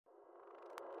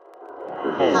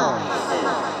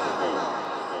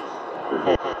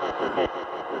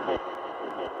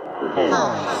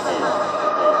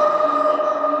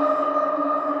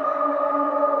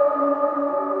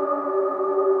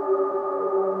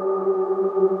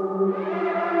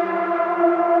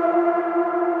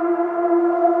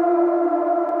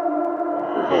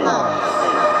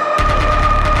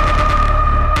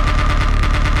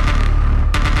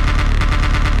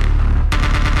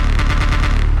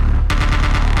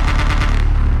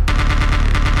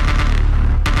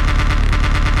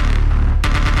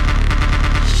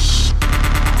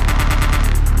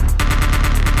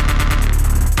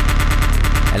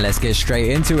Let's get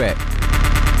straight into it.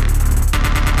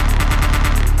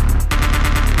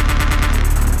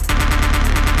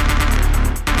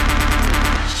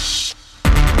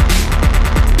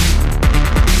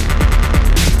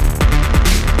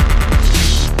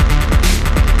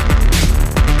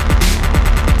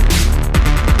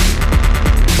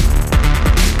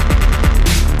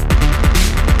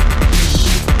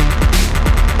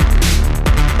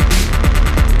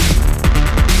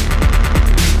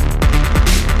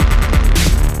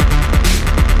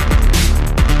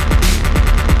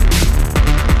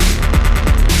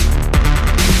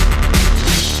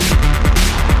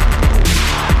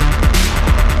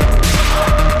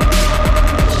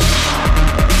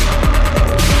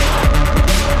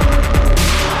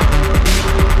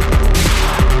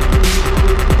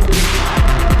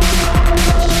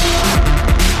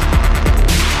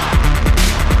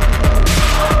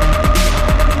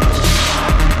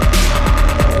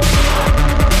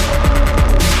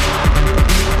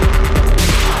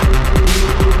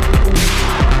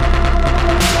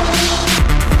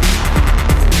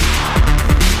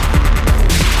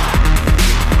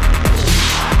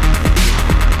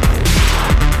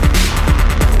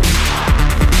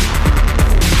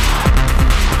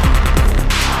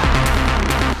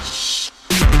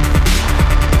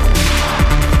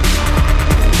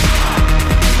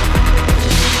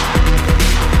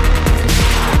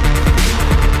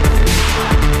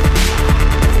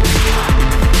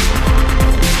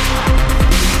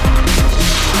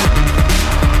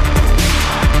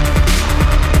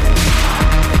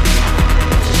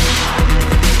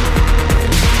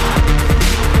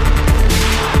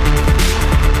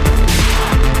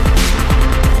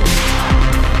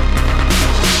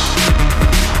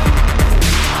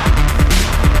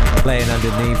 Playing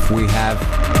underneath, we have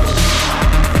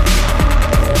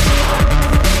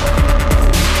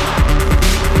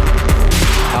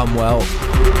Unwell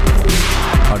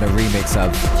on a remix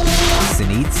of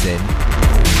Sinitsin,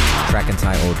 track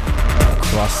entitled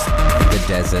Across the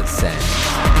Desert Sands.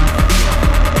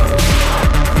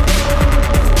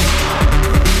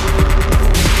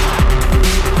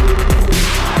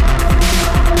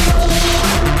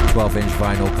 12-inch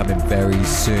vinyl coming very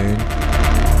soon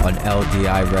on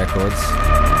LDI Records.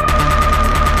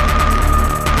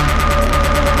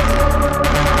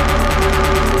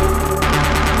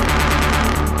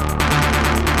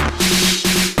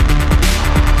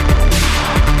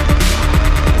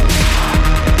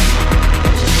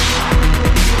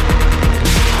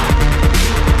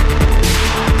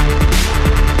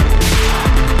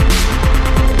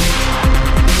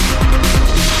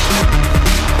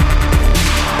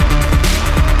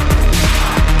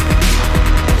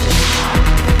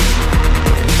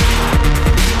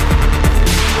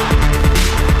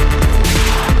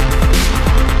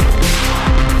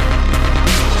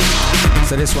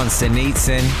 So this one's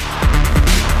Sinitsin,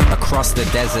 Across the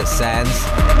Desert Sands.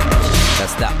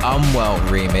 That's the Unwell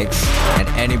remix. And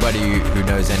anybody who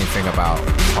knows anything about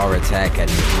horror tech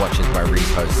and watches my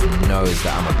reposts knows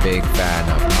that I'm a big fan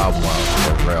of Unwell,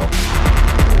 for real.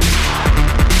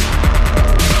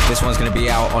 This one's going to be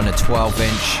out on a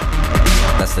 12-inch.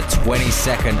 That's the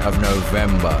 22nd of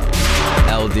November.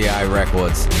 LDI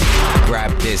Records.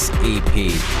 Grab this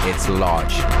EP. It's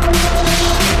large.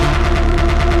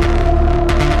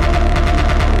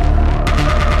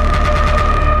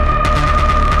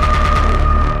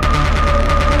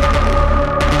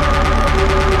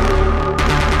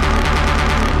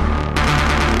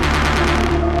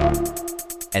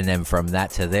 And then from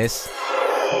that to this,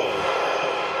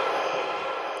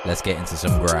 let's get into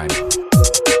some grime.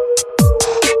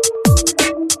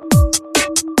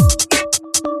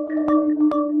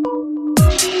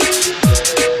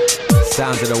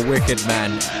 Sounds of the Wicked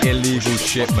Man, Illegal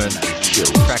Shipment,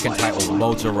 track entitled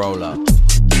Motorola.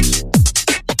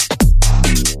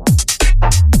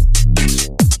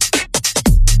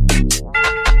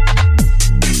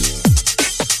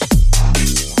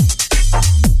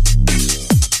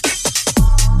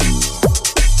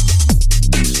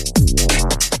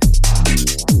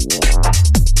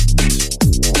 1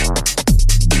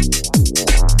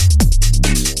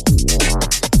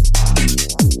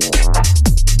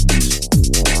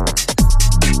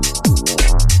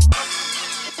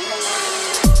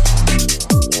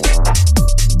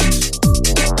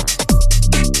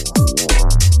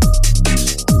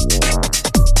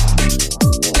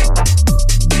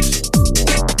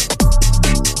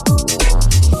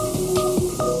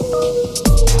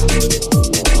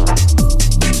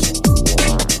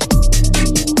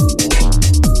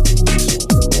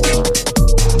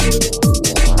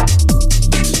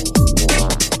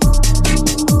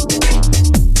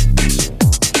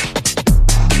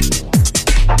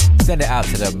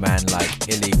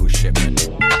 illegal shipment.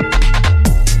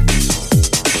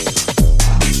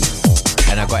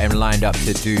 And I got him lined up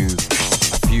to do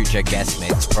a future guest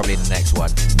mix, probably the next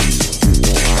one,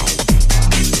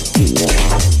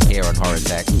 here on Horror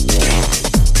Tech,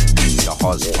 the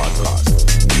HOZZ podcast.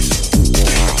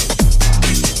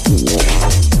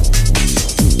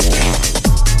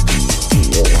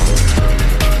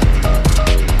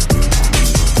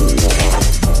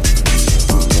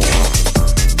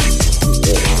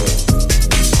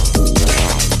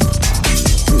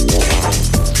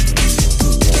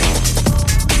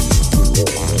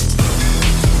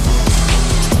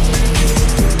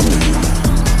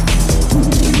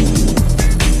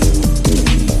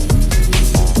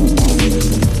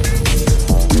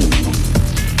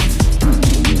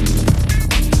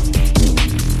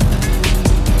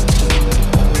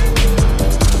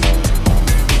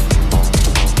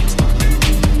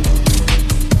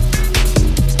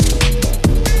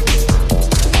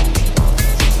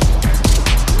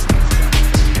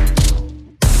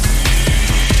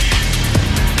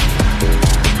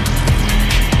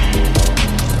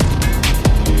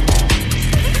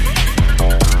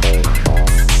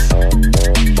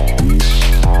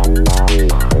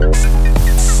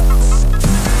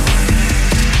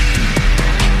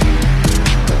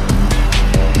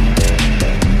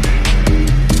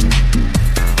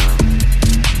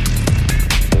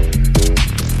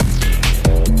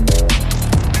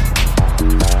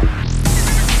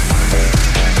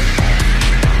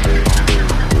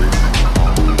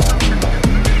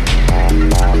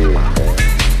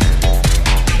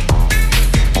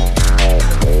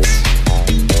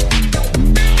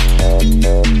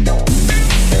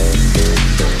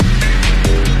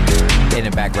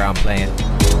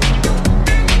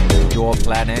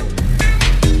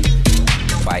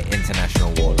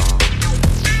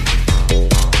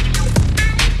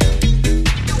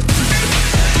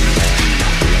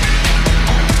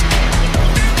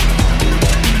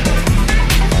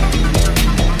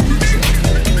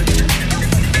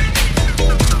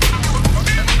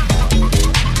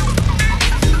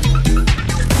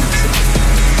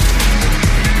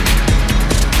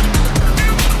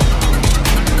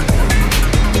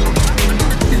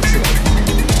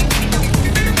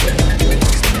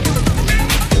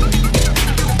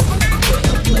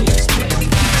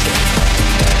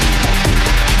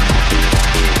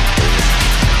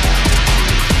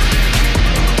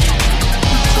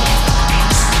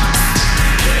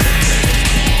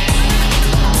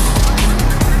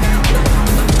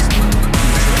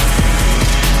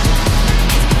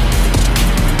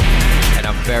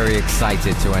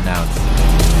 Excited to announce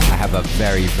I have a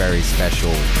very, very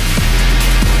special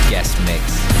guest mix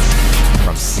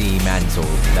from C Mantle,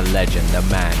 the legend, the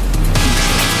man.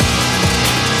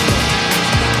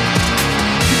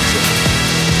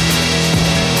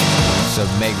 So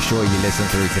make sure you listen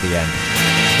through to the end.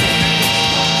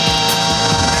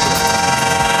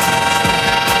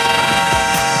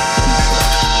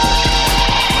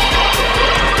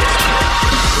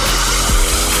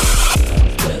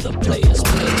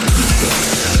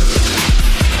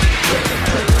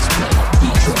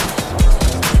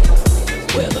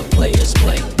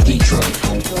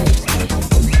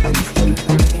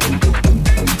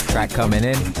 Track coming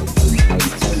in.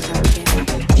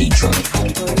 Detroit.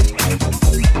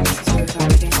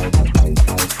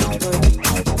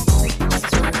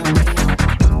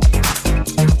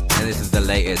 And this is the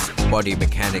latest Body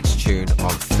Mechanics tune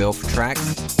on Filth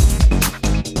Tracks.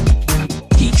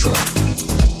 Detroit.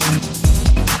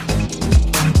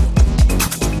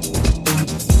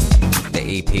 The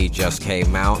EP just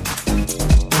came out,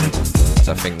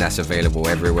 so I think that's available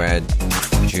everywhere.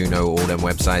 Juno, all them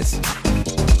websites.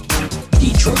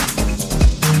 Detroit.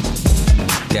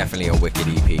 Definitely a wicked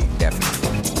EP, definitely.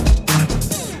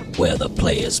 Where the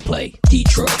players play.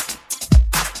 Detroit.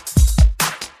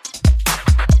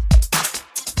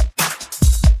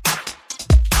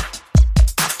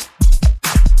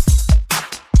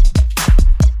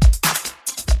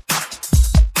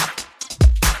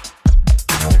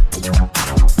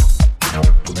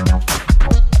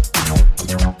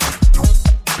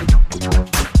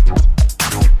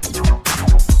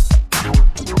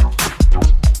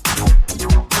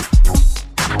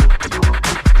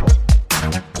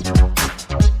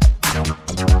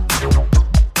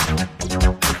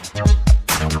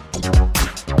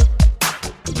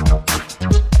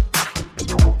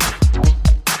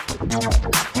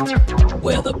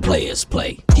 Players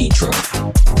play. Detroit.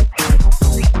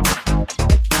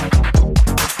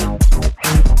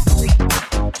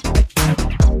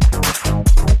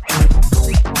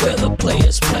 Where the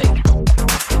players play.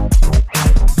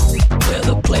 Where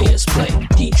the players play.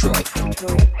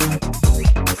 Detroit.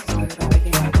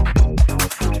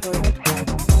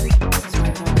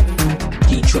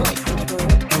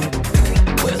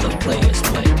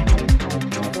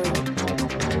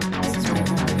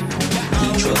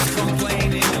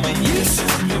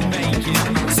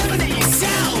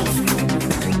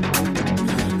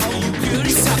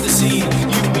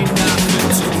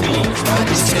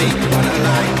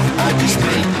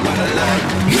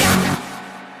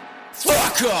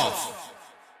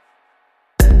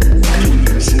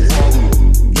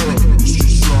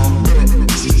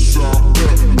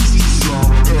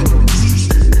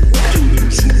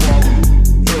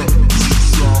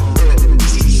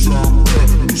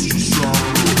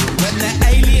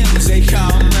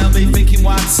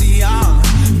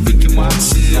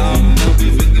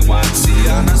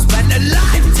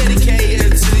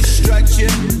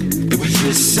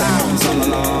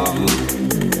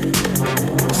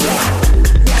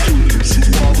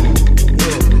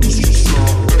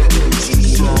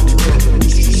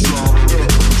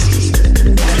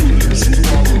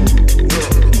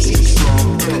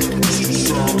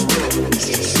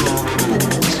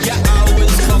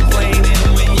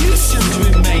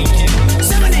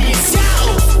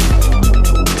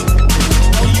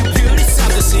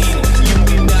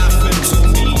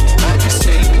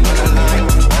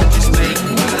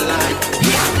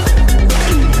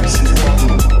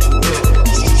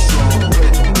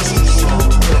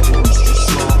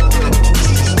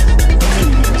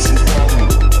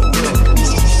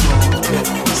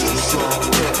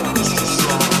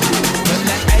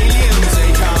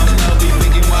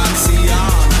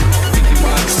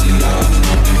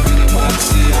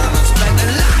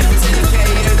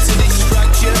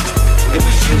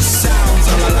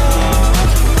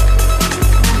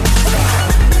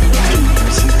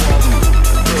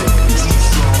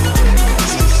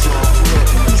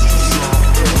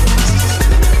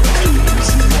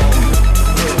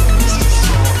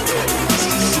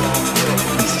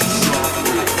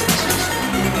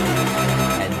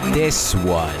 This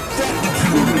one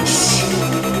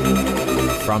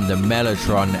from the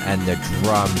mellotron and the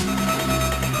drum.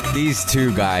 These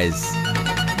two guys,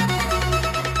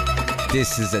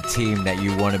 this is a team that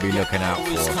you want to be looking out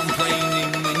for.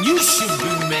 You should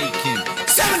be making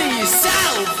some of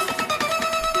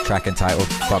yourself. Track entitled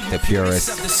Fuck the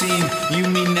Purist. You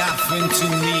mean nothing to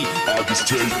me. I just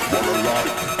take what I like.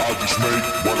 I just make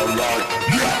what I like.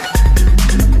 Yeah.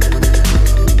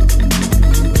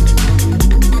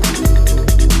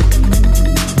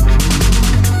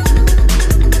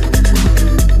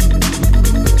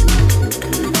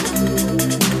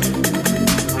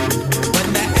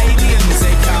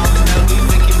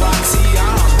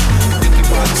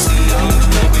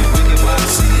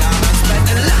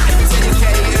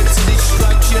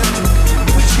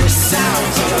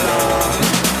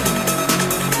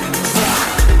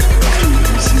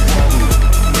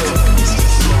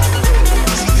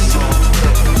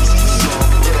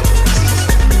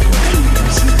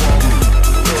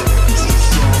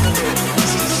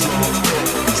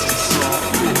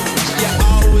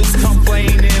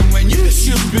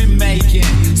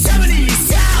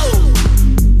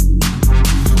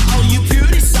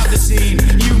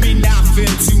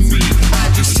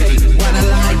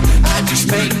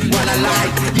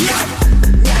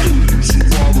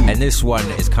 This one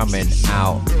is coming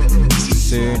out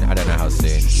soon. I don't know how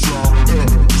soon.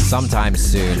 Sometime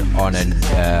soon on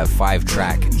a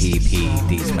 5-track EP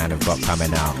these men have got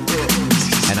coming out.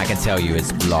 And I can tell you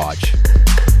it's large.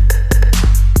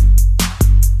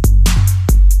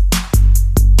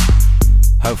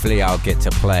 Hopefully I'll get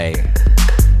to play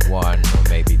one or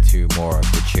maybe two more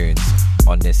of the tunes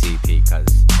on this EP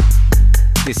because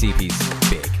this EP's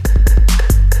big.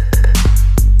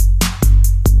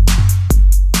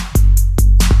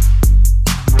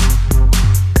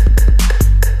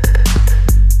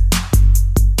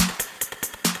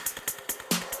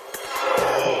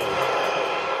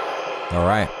 All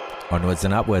right, onwards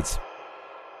and upwards.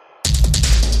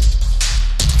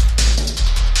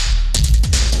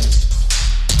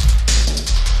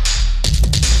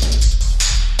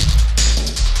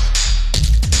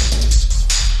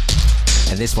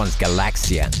 And this one's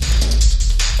Galaxian.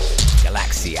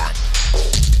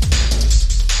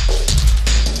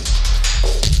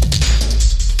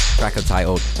 Track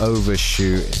entitled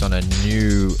Overshoot. It's on a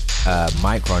new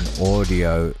Micron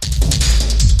Audio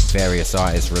various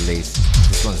artists release.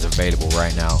 This one's available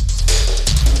right now.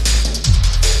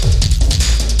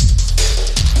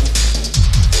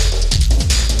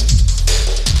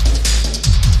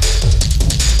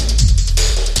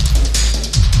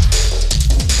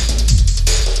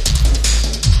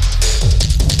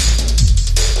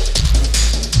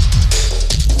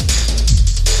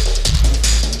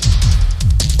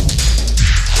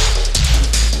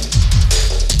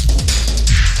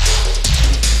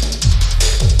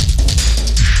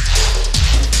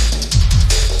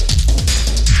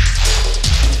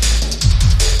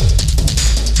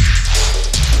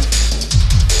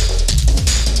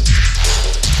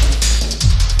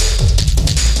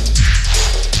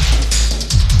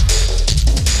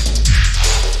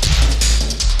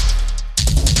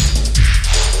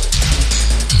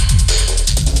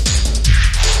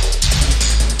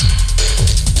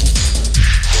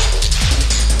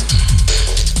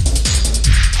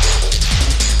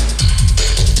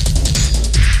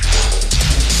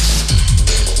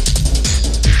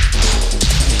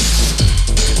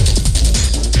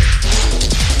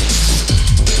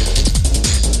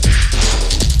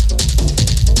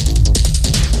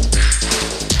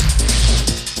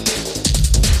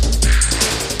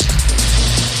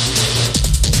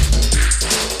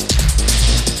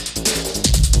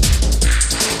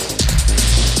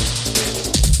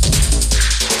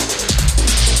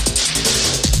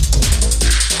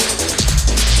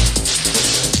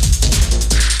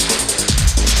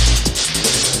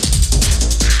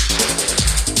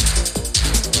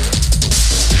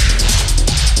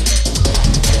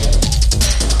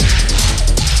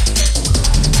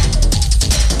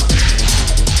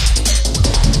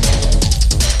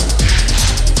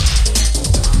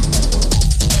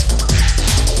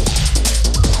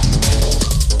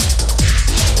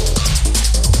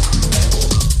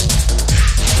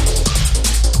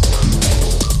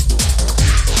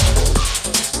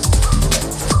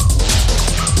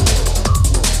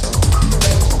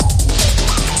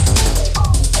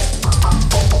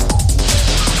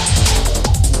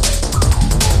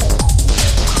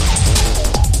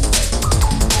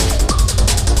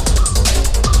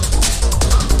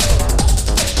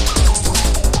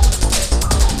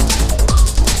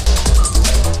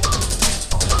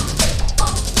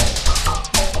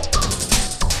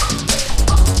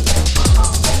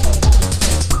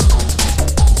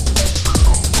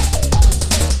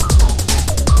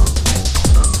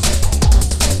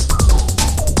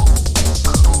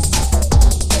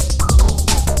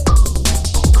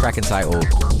 track entitled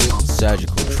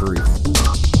Surgical Truth.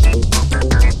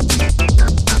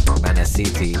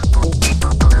 Manaciti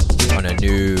on a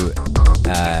new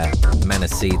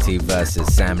Manaciti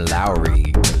versus Sam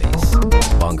Lowry release,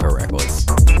 Bunker Records.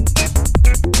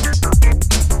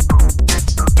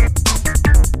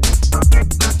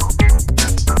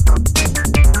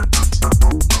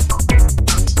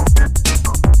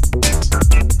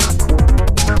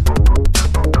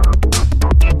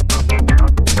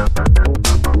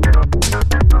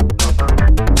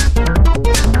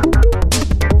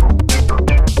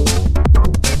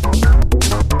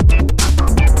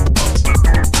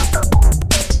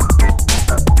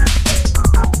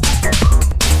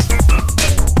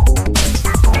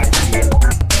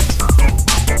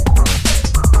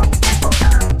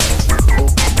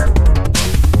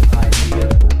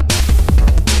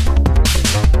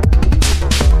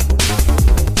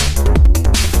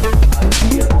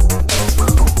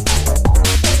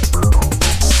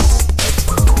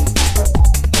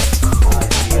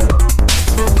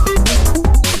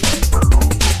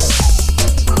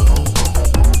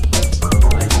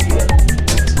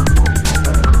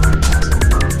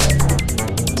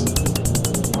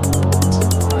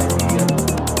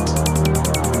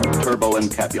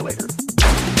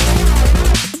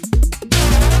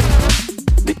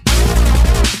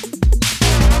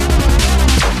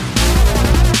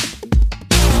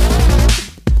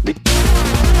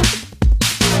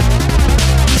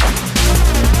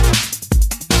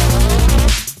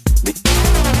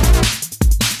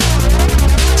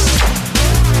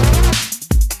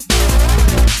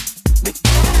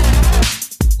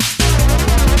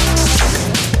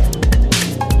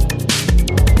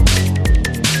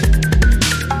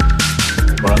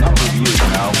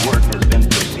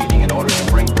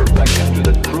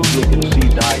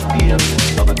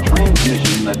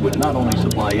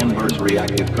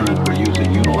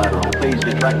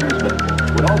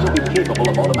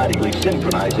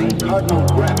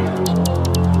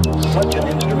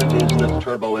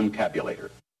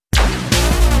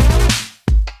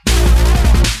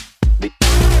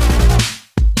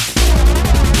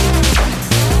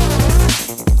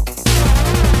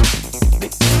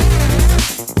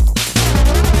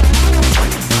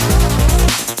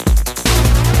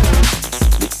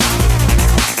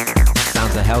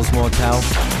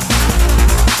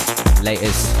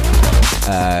 Latest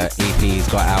EP he's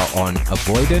got out on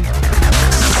Avoidant.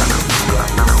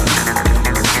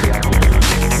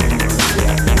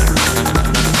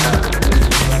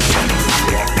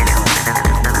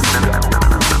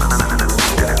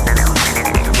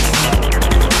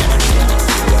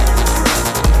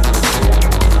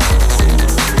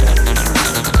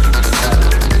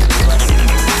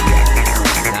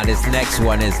 Now this next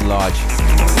one is large.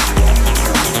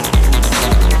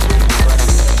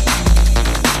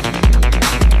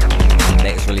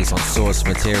 Release on Source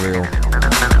Material.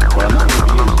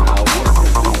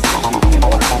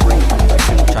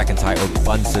 Track entitled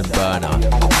Bunsen Burner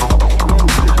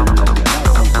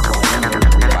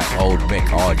by Old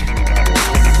Mick Odd.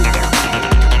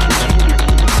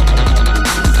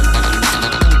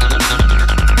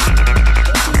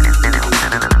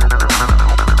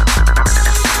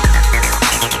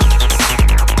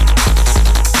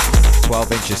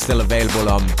 Inch is still available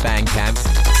on Bandcamp.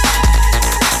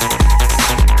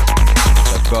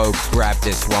 Go grab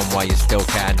this one while you still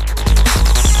can.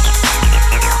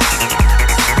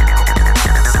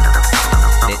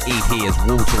 The EP is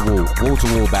wall to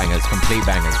wall bangers, complete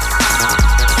bangers.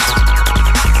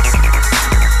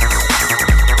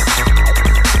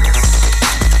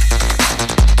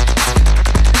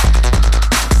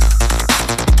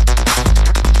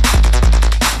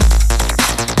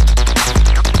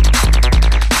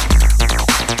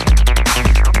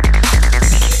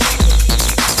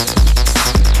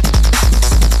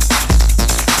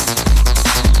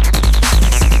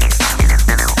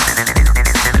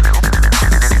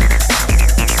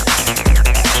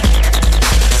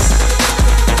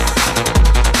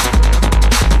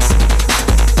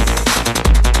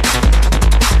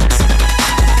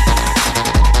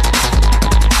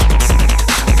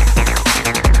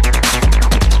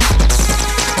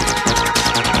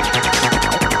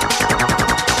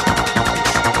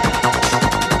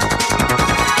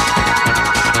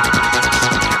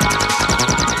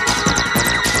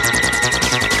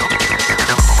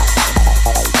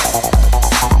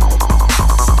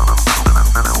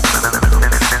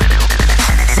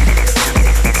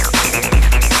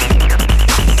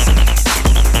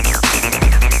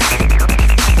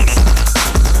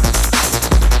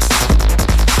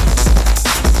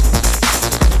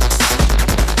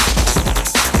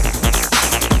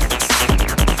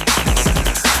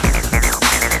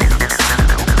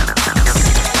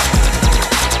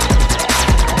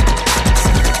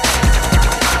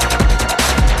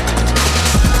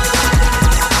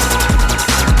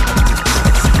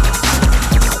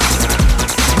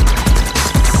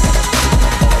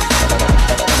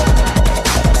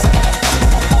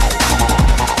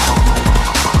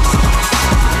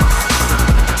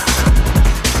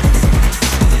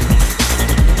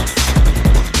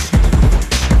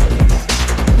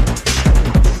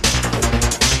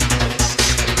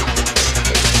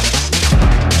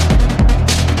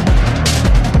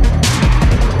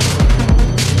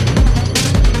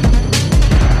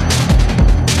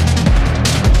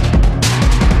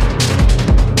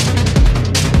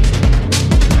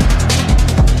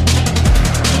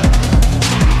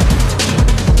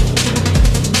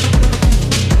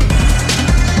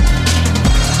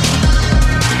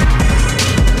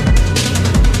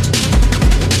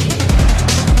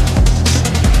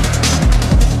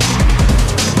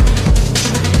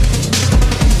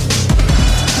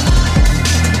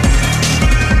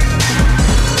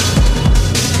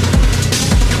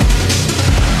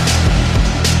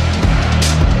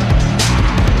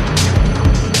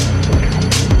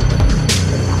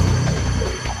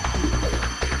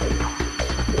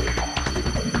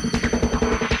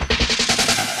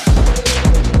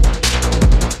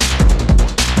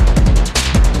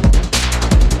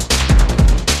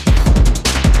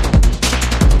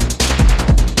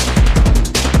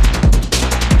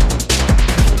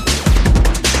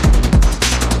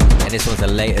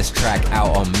 latest track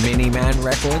out on Miniman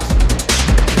Records.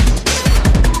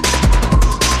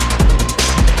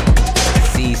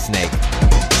 Sea Snake,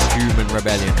 Human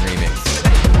Rebellion remix.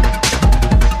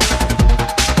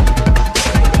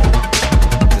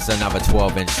 This is another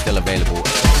 12-inch, still available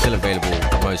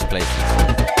most places.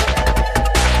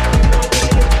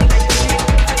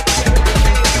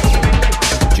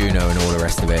 Juno and all the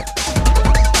rest of it.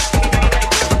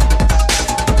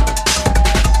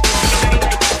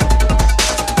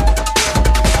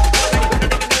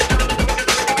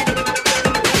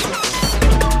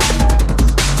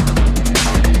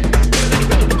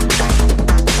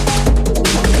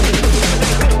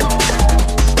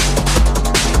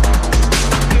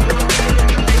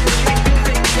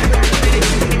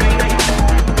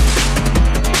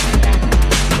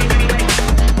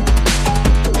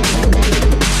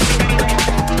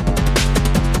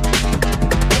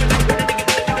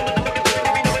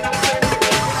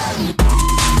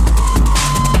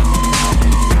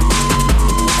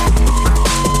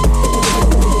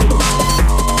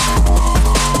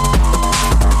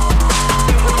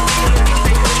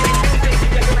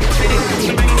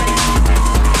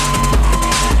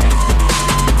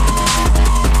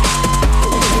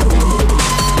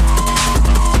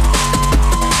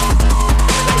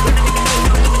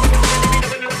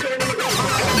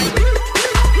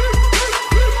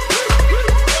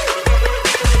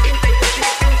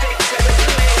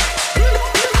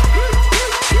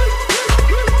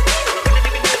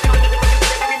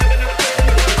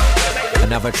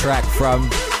 Track from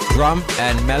Drum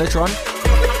and Mellotron.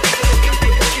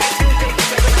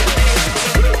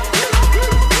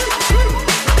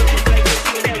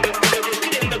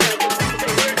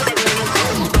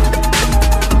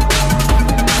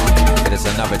 It is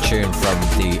another tune from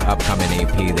the upcoming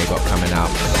EP they got coming out.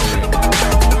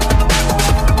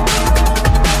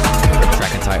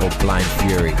 Track entitled Blind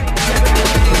Fury.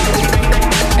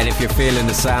 And if you're feeling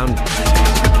the sound,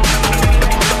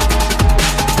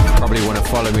 probably want to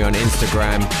follow me on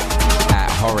Instagram at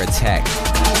Horror Tech,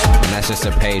 and that's just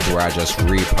a page where I just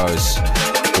repost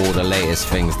all the latest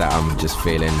things that I'm just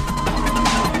feeling,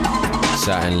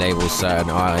 certain labels,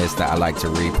 certain artists that I like to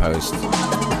repost.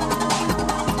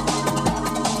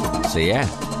 So yeah,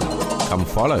 come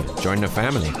follow, join the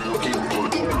family.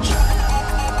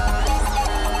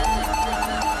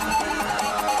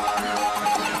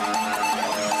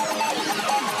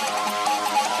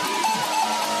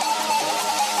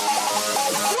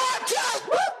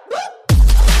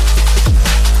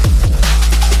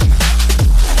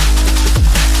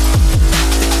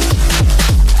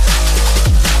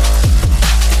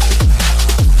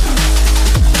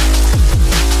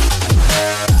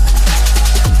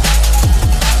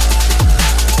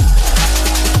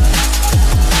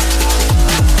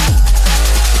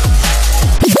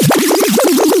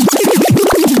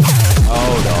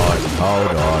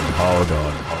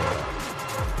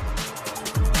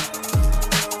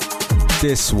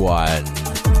 This one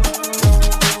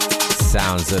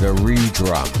sounds of the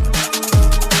re-drum.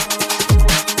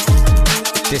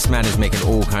 This man is making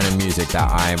all kind of music that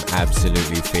I am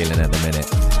absolutely feeling at the minute.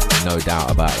 No doubt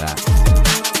about that.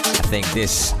 I think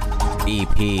this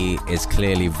EP is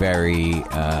clearly very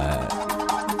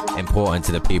important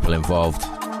to the people involved.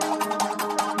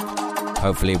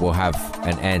 Hopefully we'll have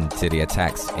an end to the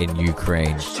attacks in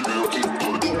Ukraine.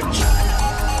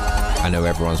 I know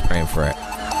everyone's praying for it.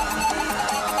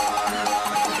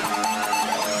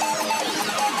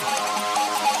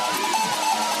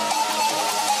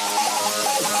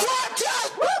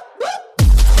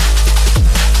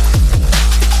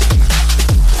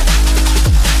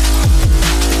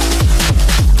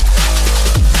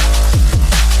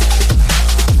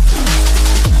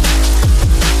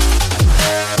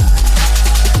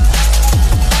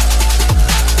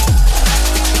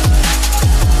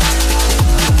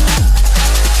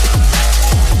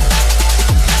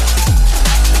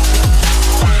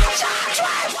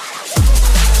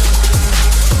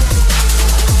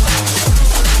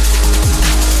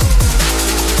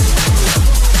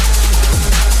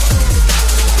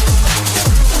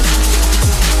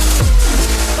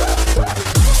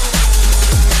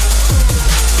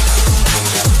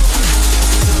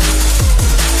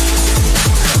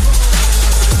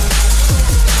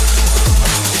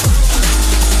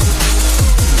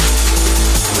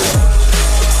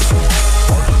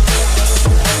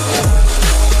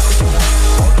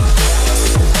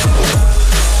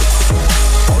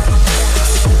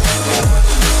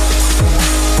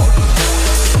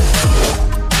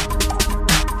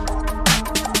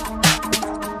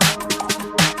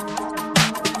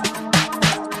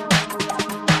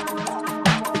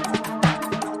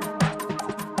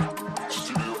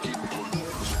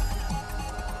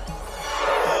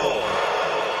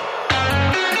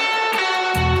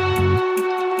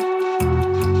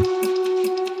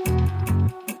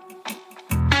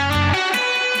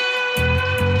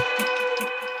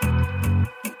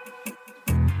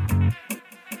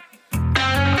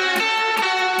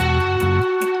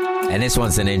 And this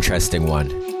one's an interesting one,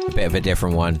 a bit of a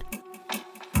different one.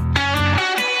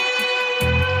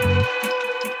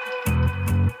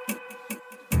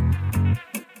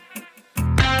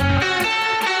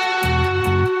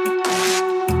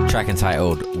 Track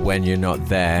entitled When You're Not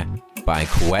There by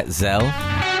HOZZ.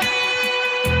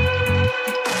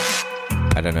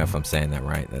 I don't know if I'm saying that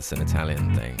right, that's an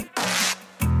Italian thing.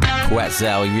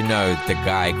 HOZZ, you know the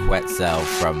guy HOZZ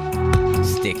from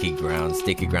Sticky Ground.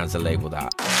 Sticky Ground's a label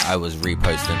that I was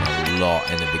reposting a lot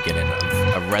in the beginning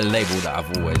of a label that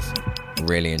I've always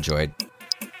really enjoyed.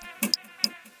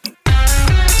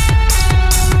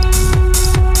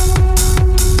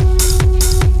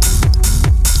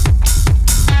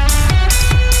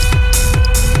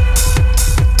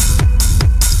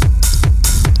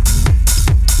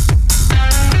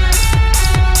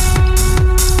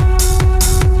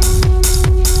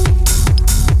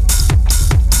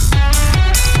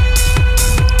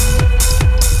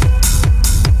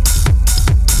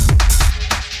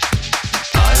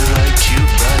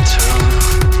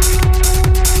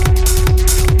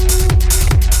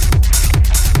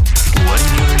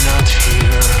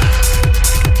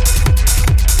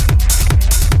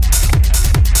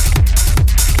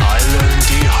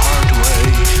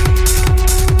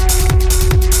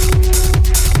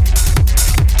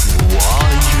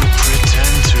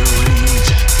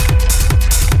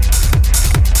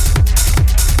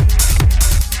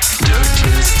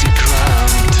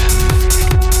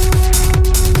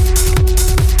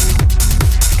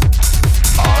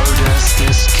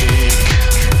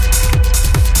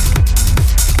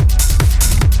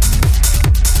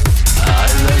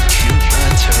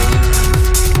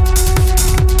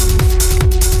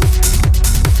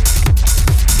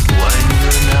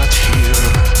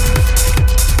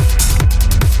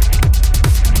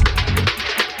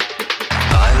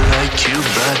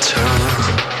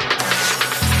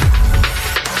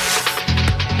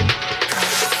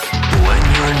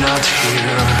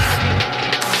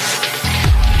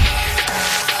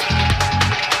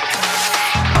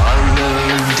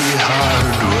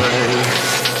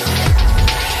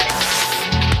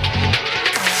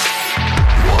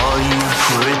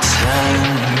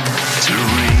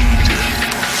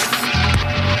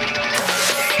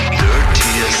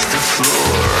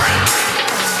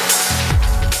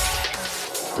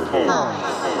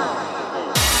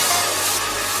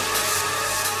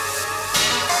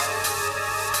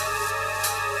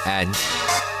 And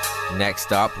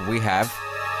next up, we have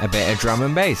a bit of drum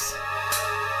and bass.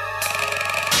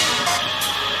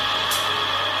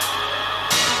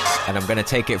 And I'm going to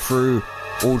take it through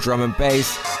all drum and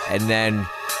bass, and then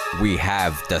we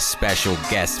have the special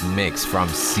guest mix from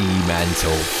C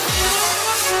Mantle.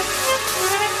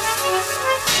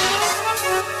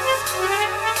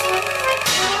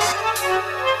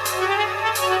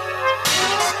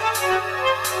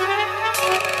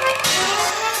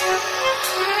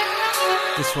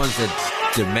 This one's a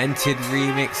Demented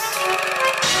remix.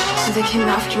 They came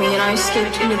after me and I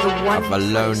escaped into the one of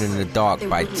Alone in the Dark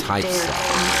by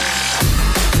Typeset.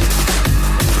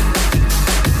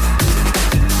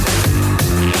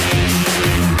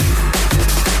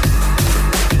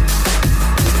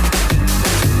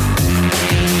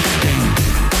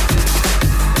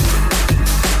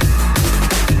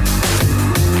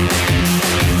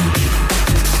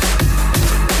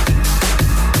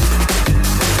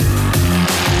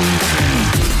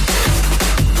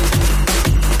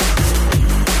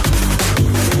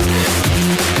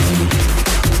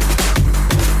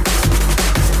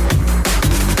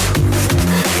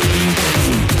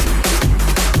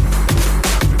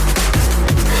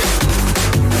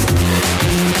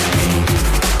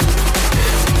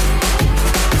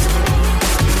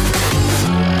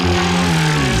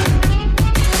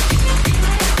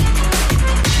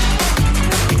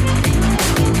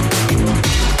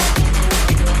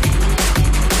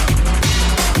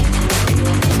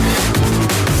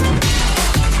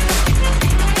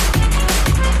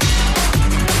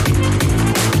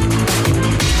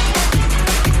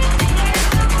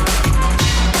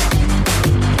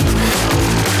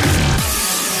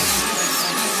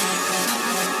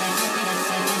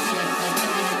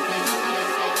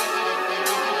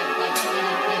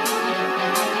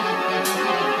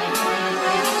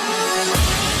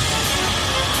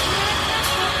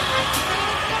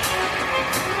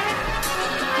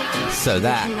 So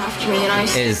that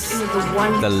is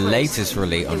the latest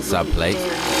release on Subplate.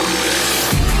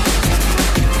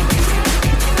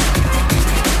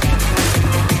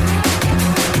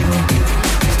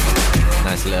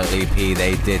 Nice little EP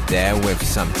they did there with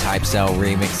some Typeset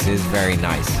remixes, very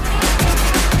nice.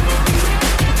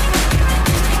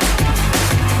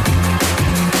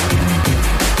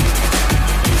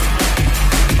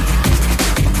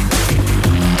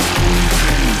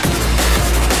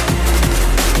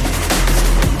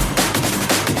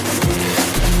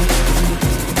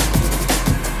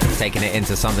 making it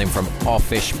into something from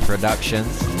Offish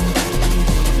Productions.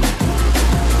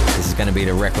 This is going to be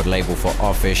the record label for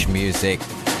Offish Music.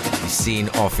 You've seen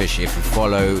Offish. If you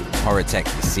follow Horror-Tech,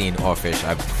 you've seen Offish.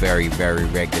 I very, very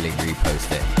regularly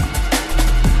repost it.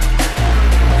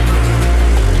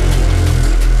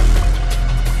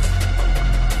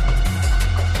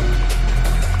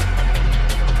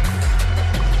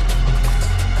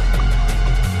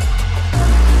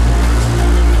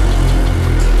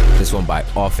 This one by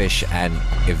Offish and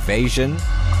Evasion.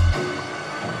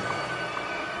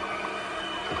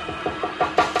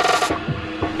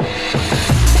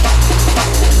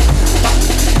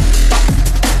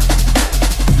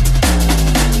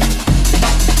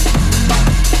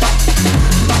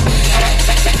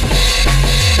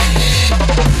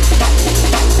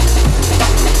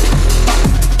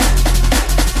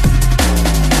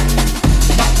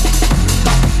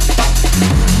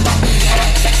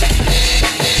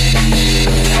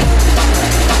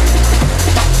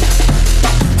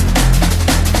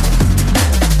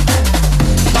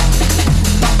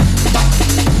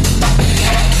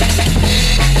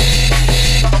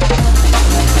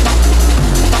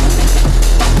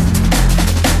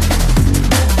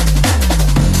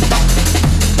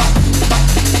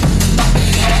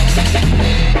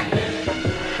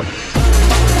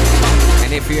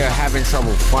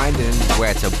 Trouble finding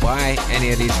where to buy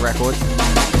any of these records,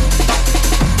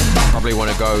 probably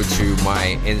want to go to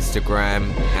my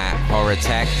Instagram at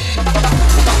Horror-Tech.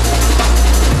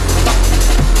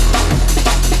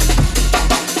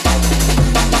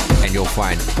 And you'll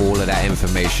find all of that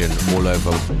information all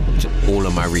over all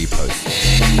of my reposts.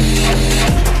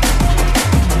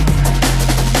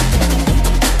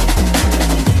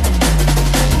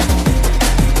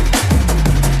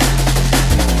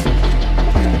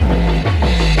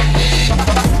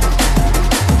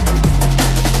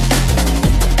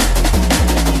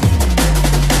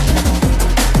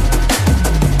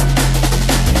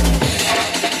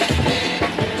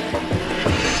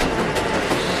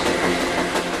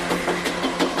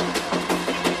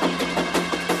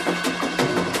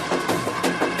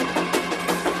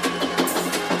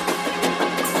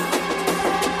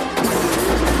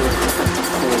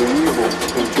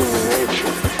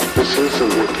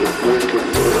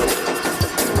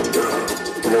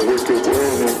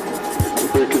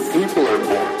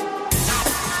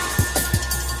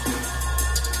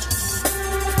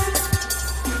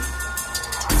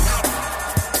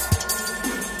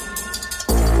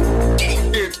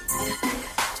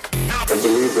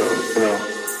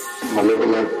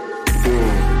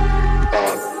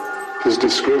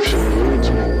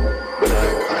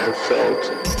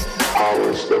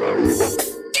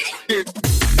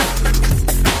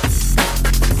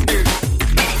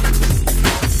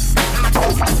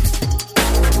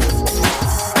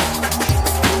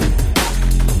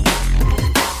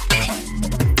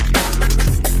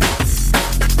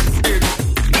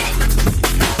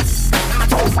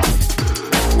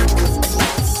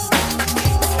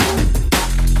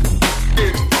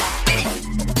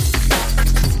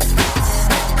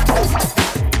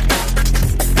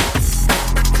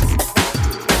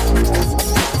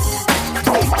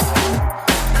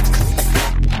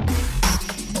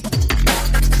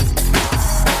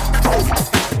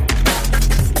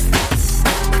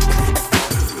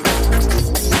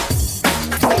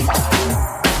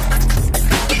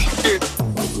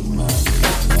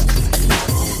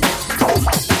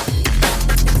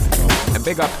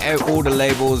 All the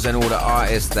labels and all the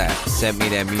artists that sent me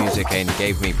their music and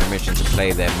gave me permission to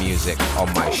play their music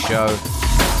on my show.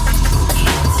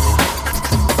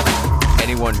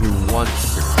 Anyone who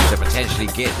wants to potentially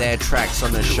get their tracks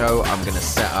on the show, I'm gonna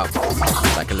set up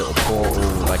like a little portal,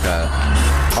 like a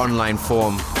online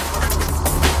form.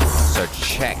 So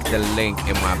check the link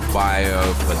in my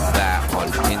bio for that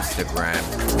on Instagram.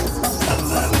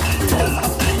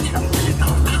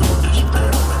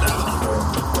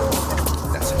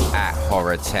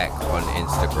 Horror-Tech on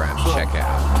Instagram. Check it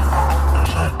out.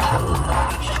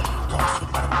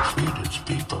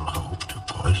 People hope to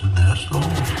poison their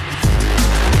souls.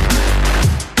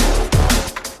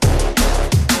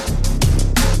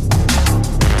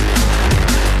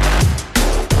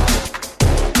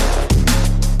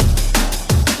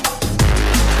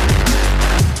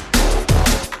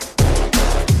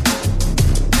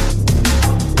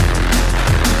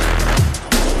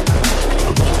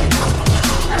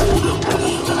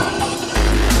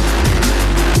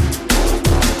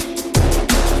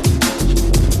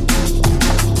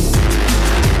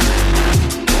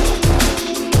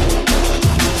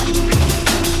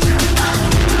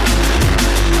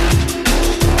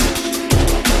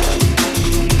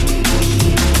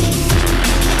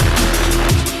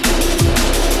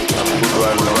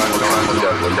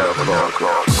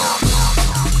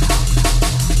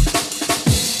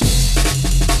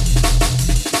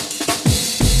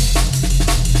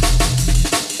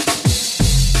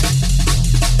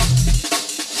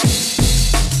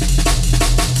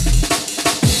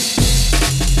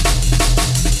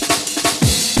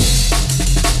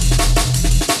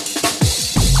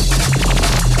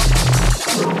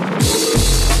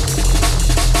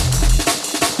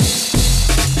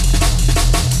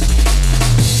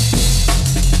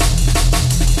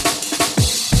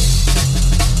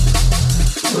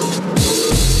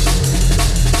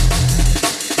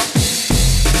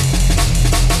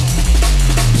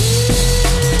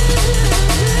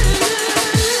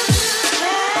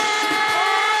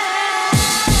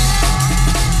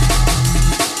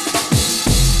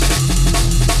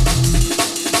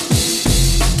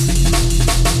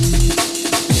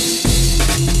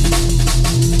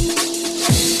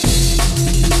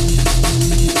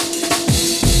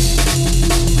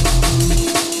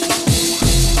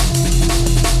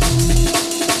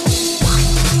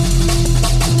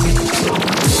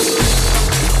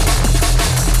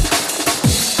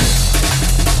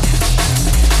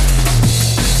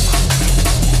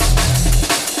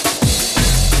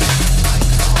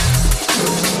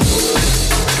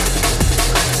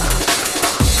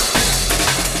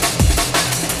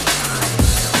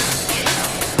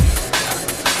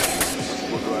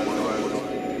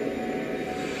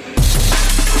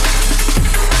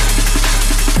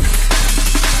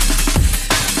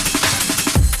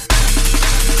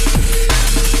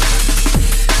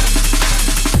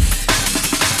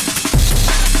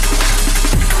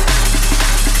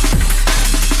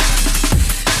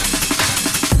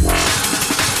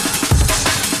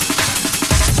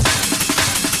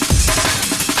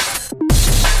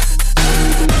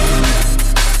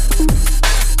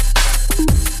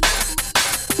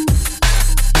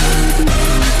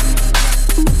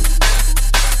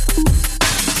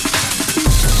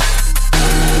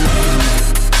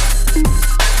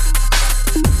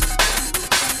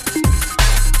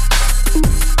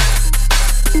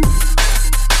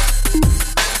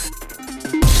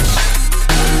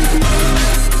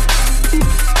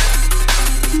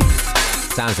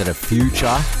 the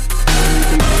Future.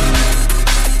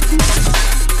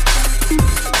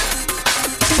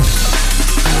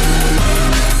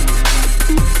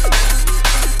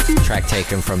 Track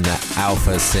taken from the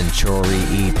Alpha Centauri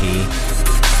EP,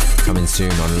 coming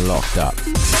soon on Locked Up.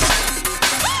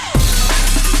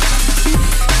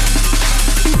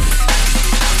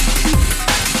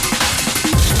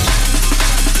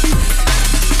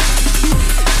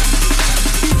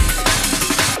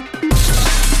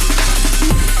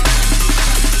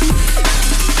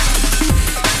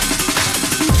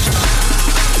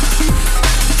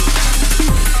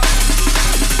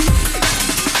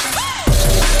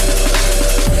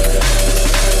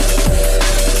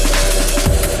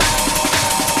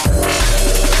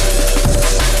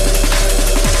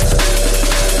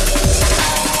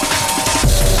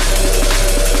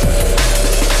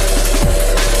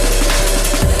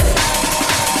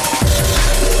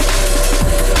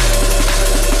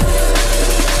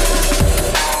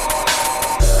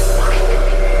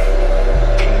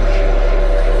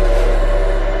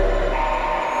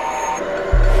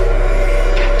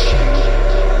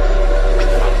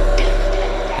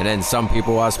 And then some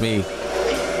people ask me,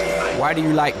 why do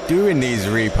you like doing these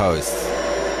reposts?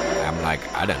 I'm like,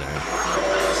 I don't know.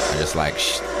 I just like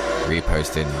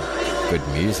reposting good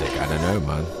music. I don't know,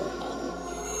 man.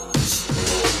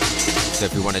 So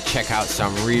if you want to check out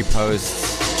some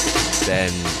reposts,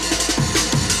 then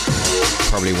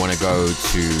probably want to go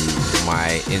to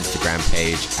my Instagram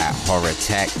page at Horror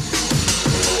Tech.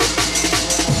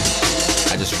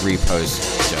 I just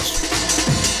repost just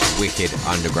wicked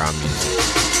underground music.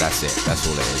 That's it. That's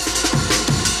all it is.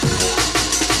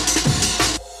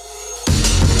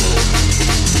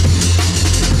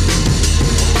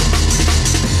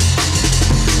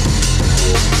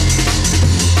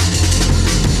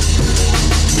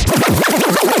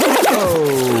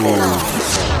 Oh.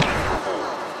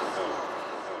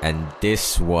 And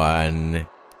this one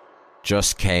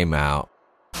just came out.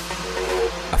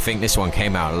 I think this one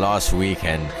came out last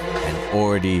weekend and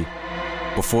already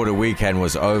before the weekend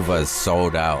was over,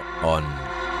 sold out on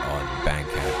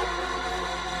Bandcamp.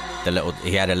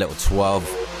 He had a little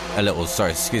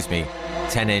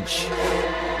 10-inch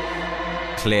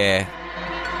clear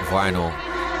vinyl.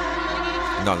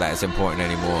 Not that it's important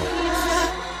anymore,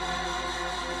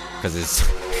 because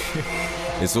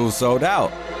it's all sold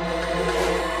out.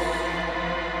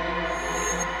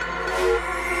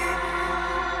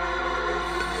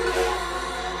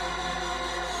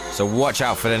 So watch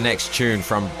out for the next tune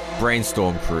from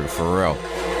Brainstorm Crew, for real.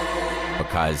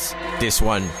 Because this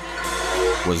one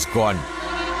was gone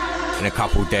in a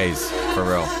couple days, for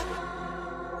real.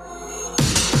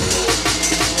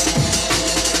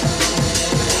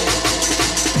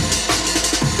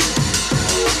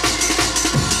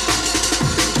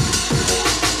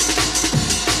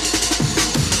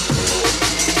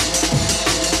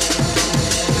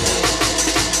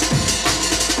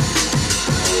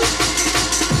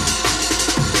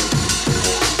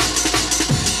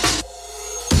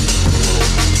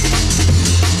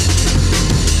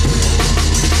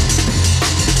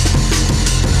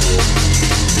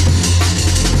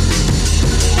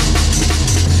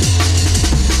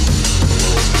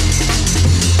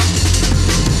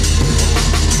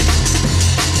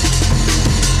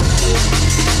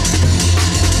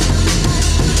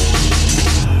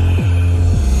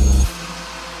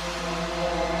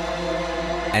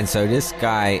 And so this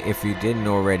guy, if you didn't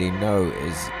already know,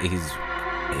 he's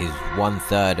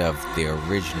 1/3 of the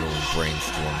original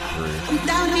Brainstorm Crew,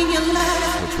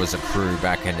 which was a crew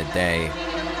back in the day,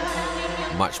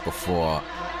 much before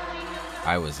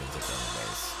I was into drum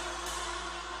bass.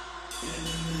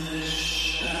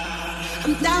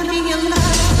 I'm down in your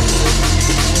love.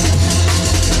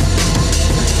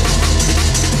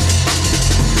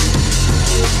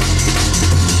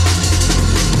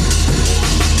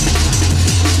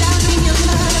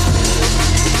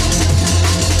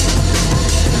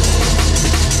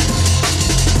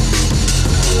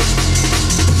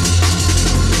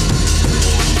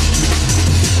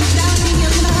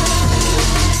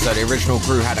 So the original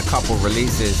crew had a couple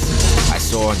releases I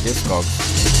saw on Discogs,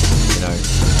 you know,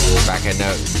 back in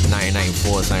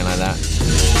 1994, something like that.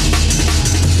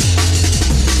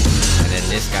 And then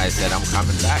this guy said, I'm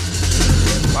coming back.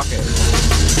 Fuck it.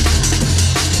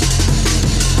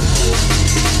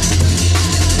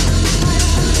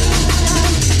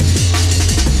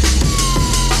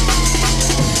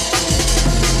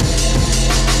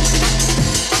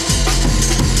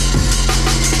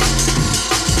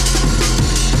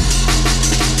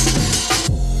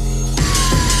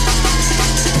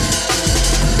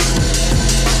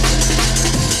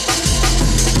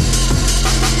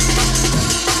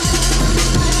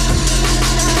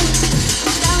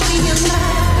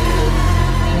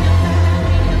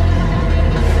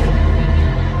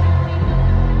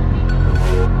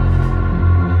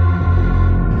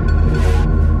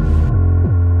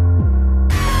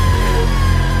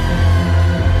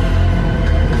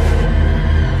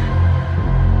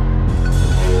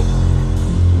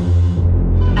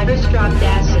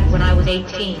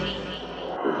 14.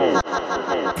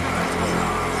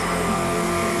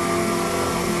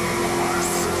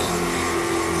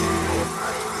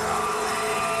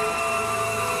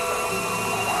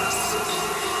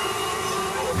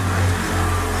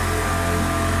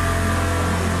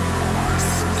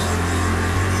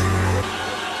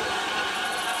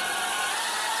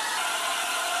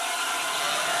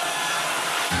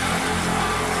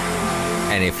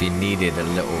 And if you needed a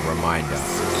little reminder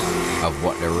of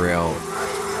what the real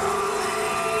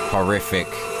horrific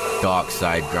dark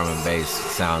side drum and bass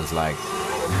sounds like,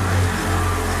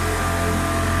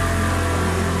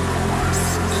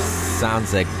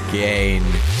 sounds like Gain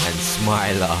and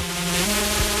Smiler.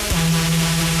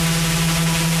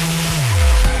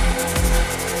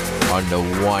 On the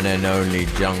one and only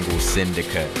Jungle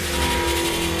Syndicate.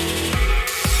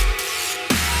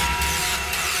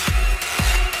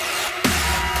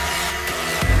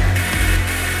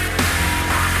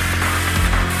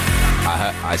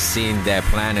 I seen they're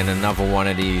planning another one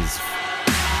of these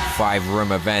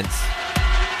 5-room events,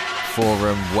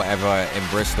 4-room, whatever, in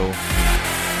Bristol.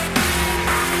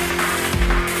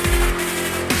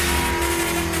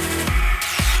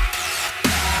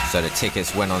 So the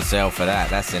tickets went on sale for that.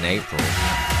 That's in April.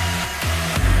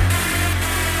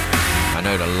 I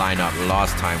know the lineup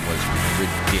last time was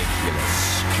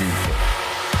ridiculous, stupid.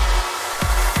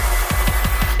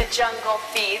 The jungle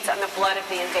feeds on the blood of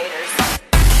the invaders.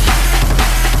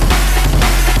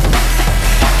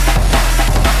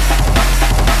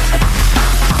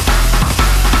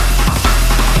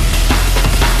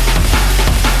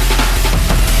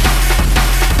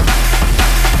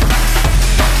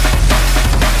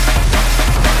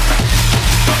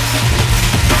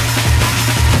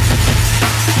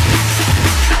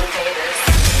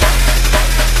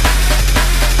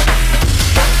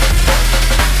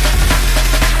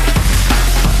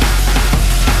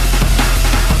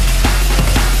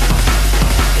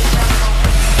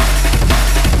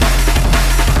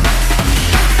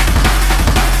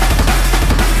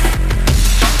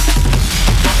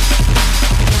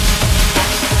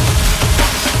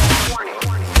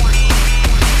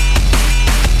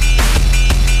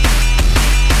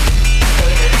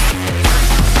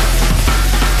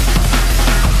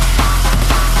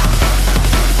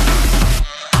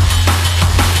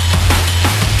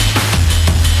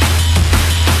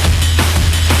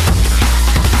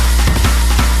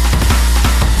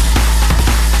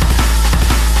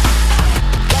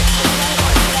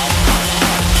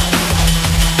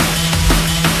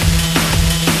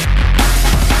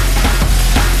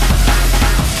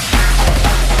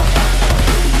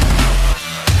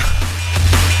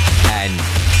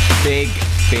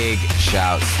 Big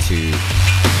shouts to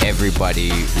everybody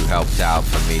who helped out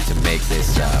for me to make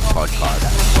this podcast.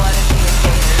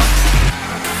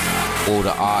 All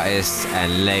the artists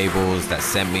and labels that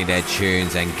sent me their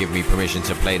tunes and give me permission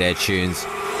to play their tunes.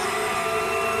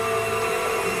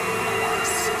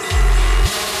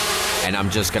 And I'm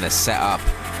just gonna set up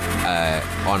an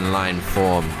online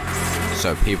form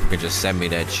so people can just send me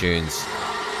their tunes.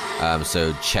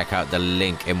 So check out the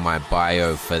link in my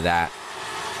bio for that.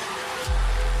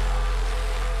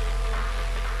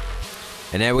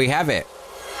 And there we have it.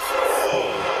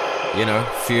 You know,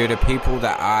 a few of the people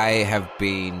that I have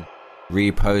been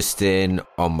reposting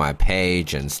on my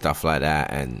page and stuff like that.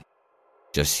 And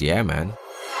just, yeah, man.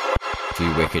 A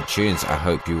few wicked tunes. I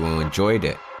hope you all enjoyed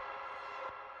it.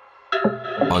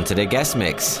 On to the guest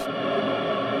mix.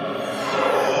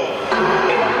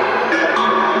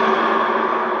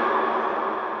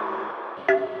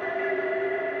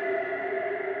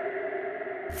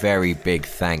 Very big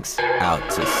thanks out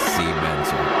to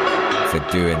C-Mental for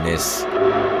doing this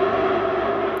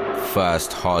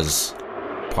first HOZZ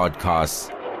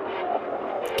podcast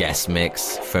guest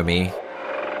mix for me.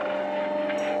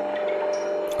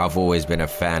 I've always been a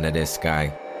fan of this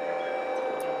guy.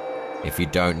 If you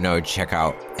don't know, check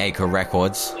out Acre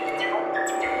Records.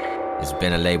 It's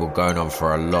been a label going on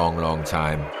for a long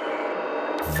time.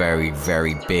 Very,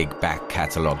 very big back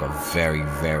catalogue of very,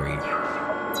 very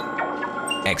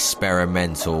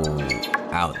experimental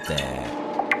out there.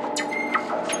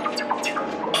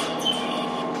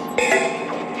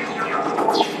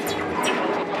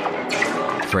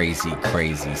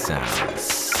 Crazy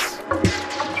sounds.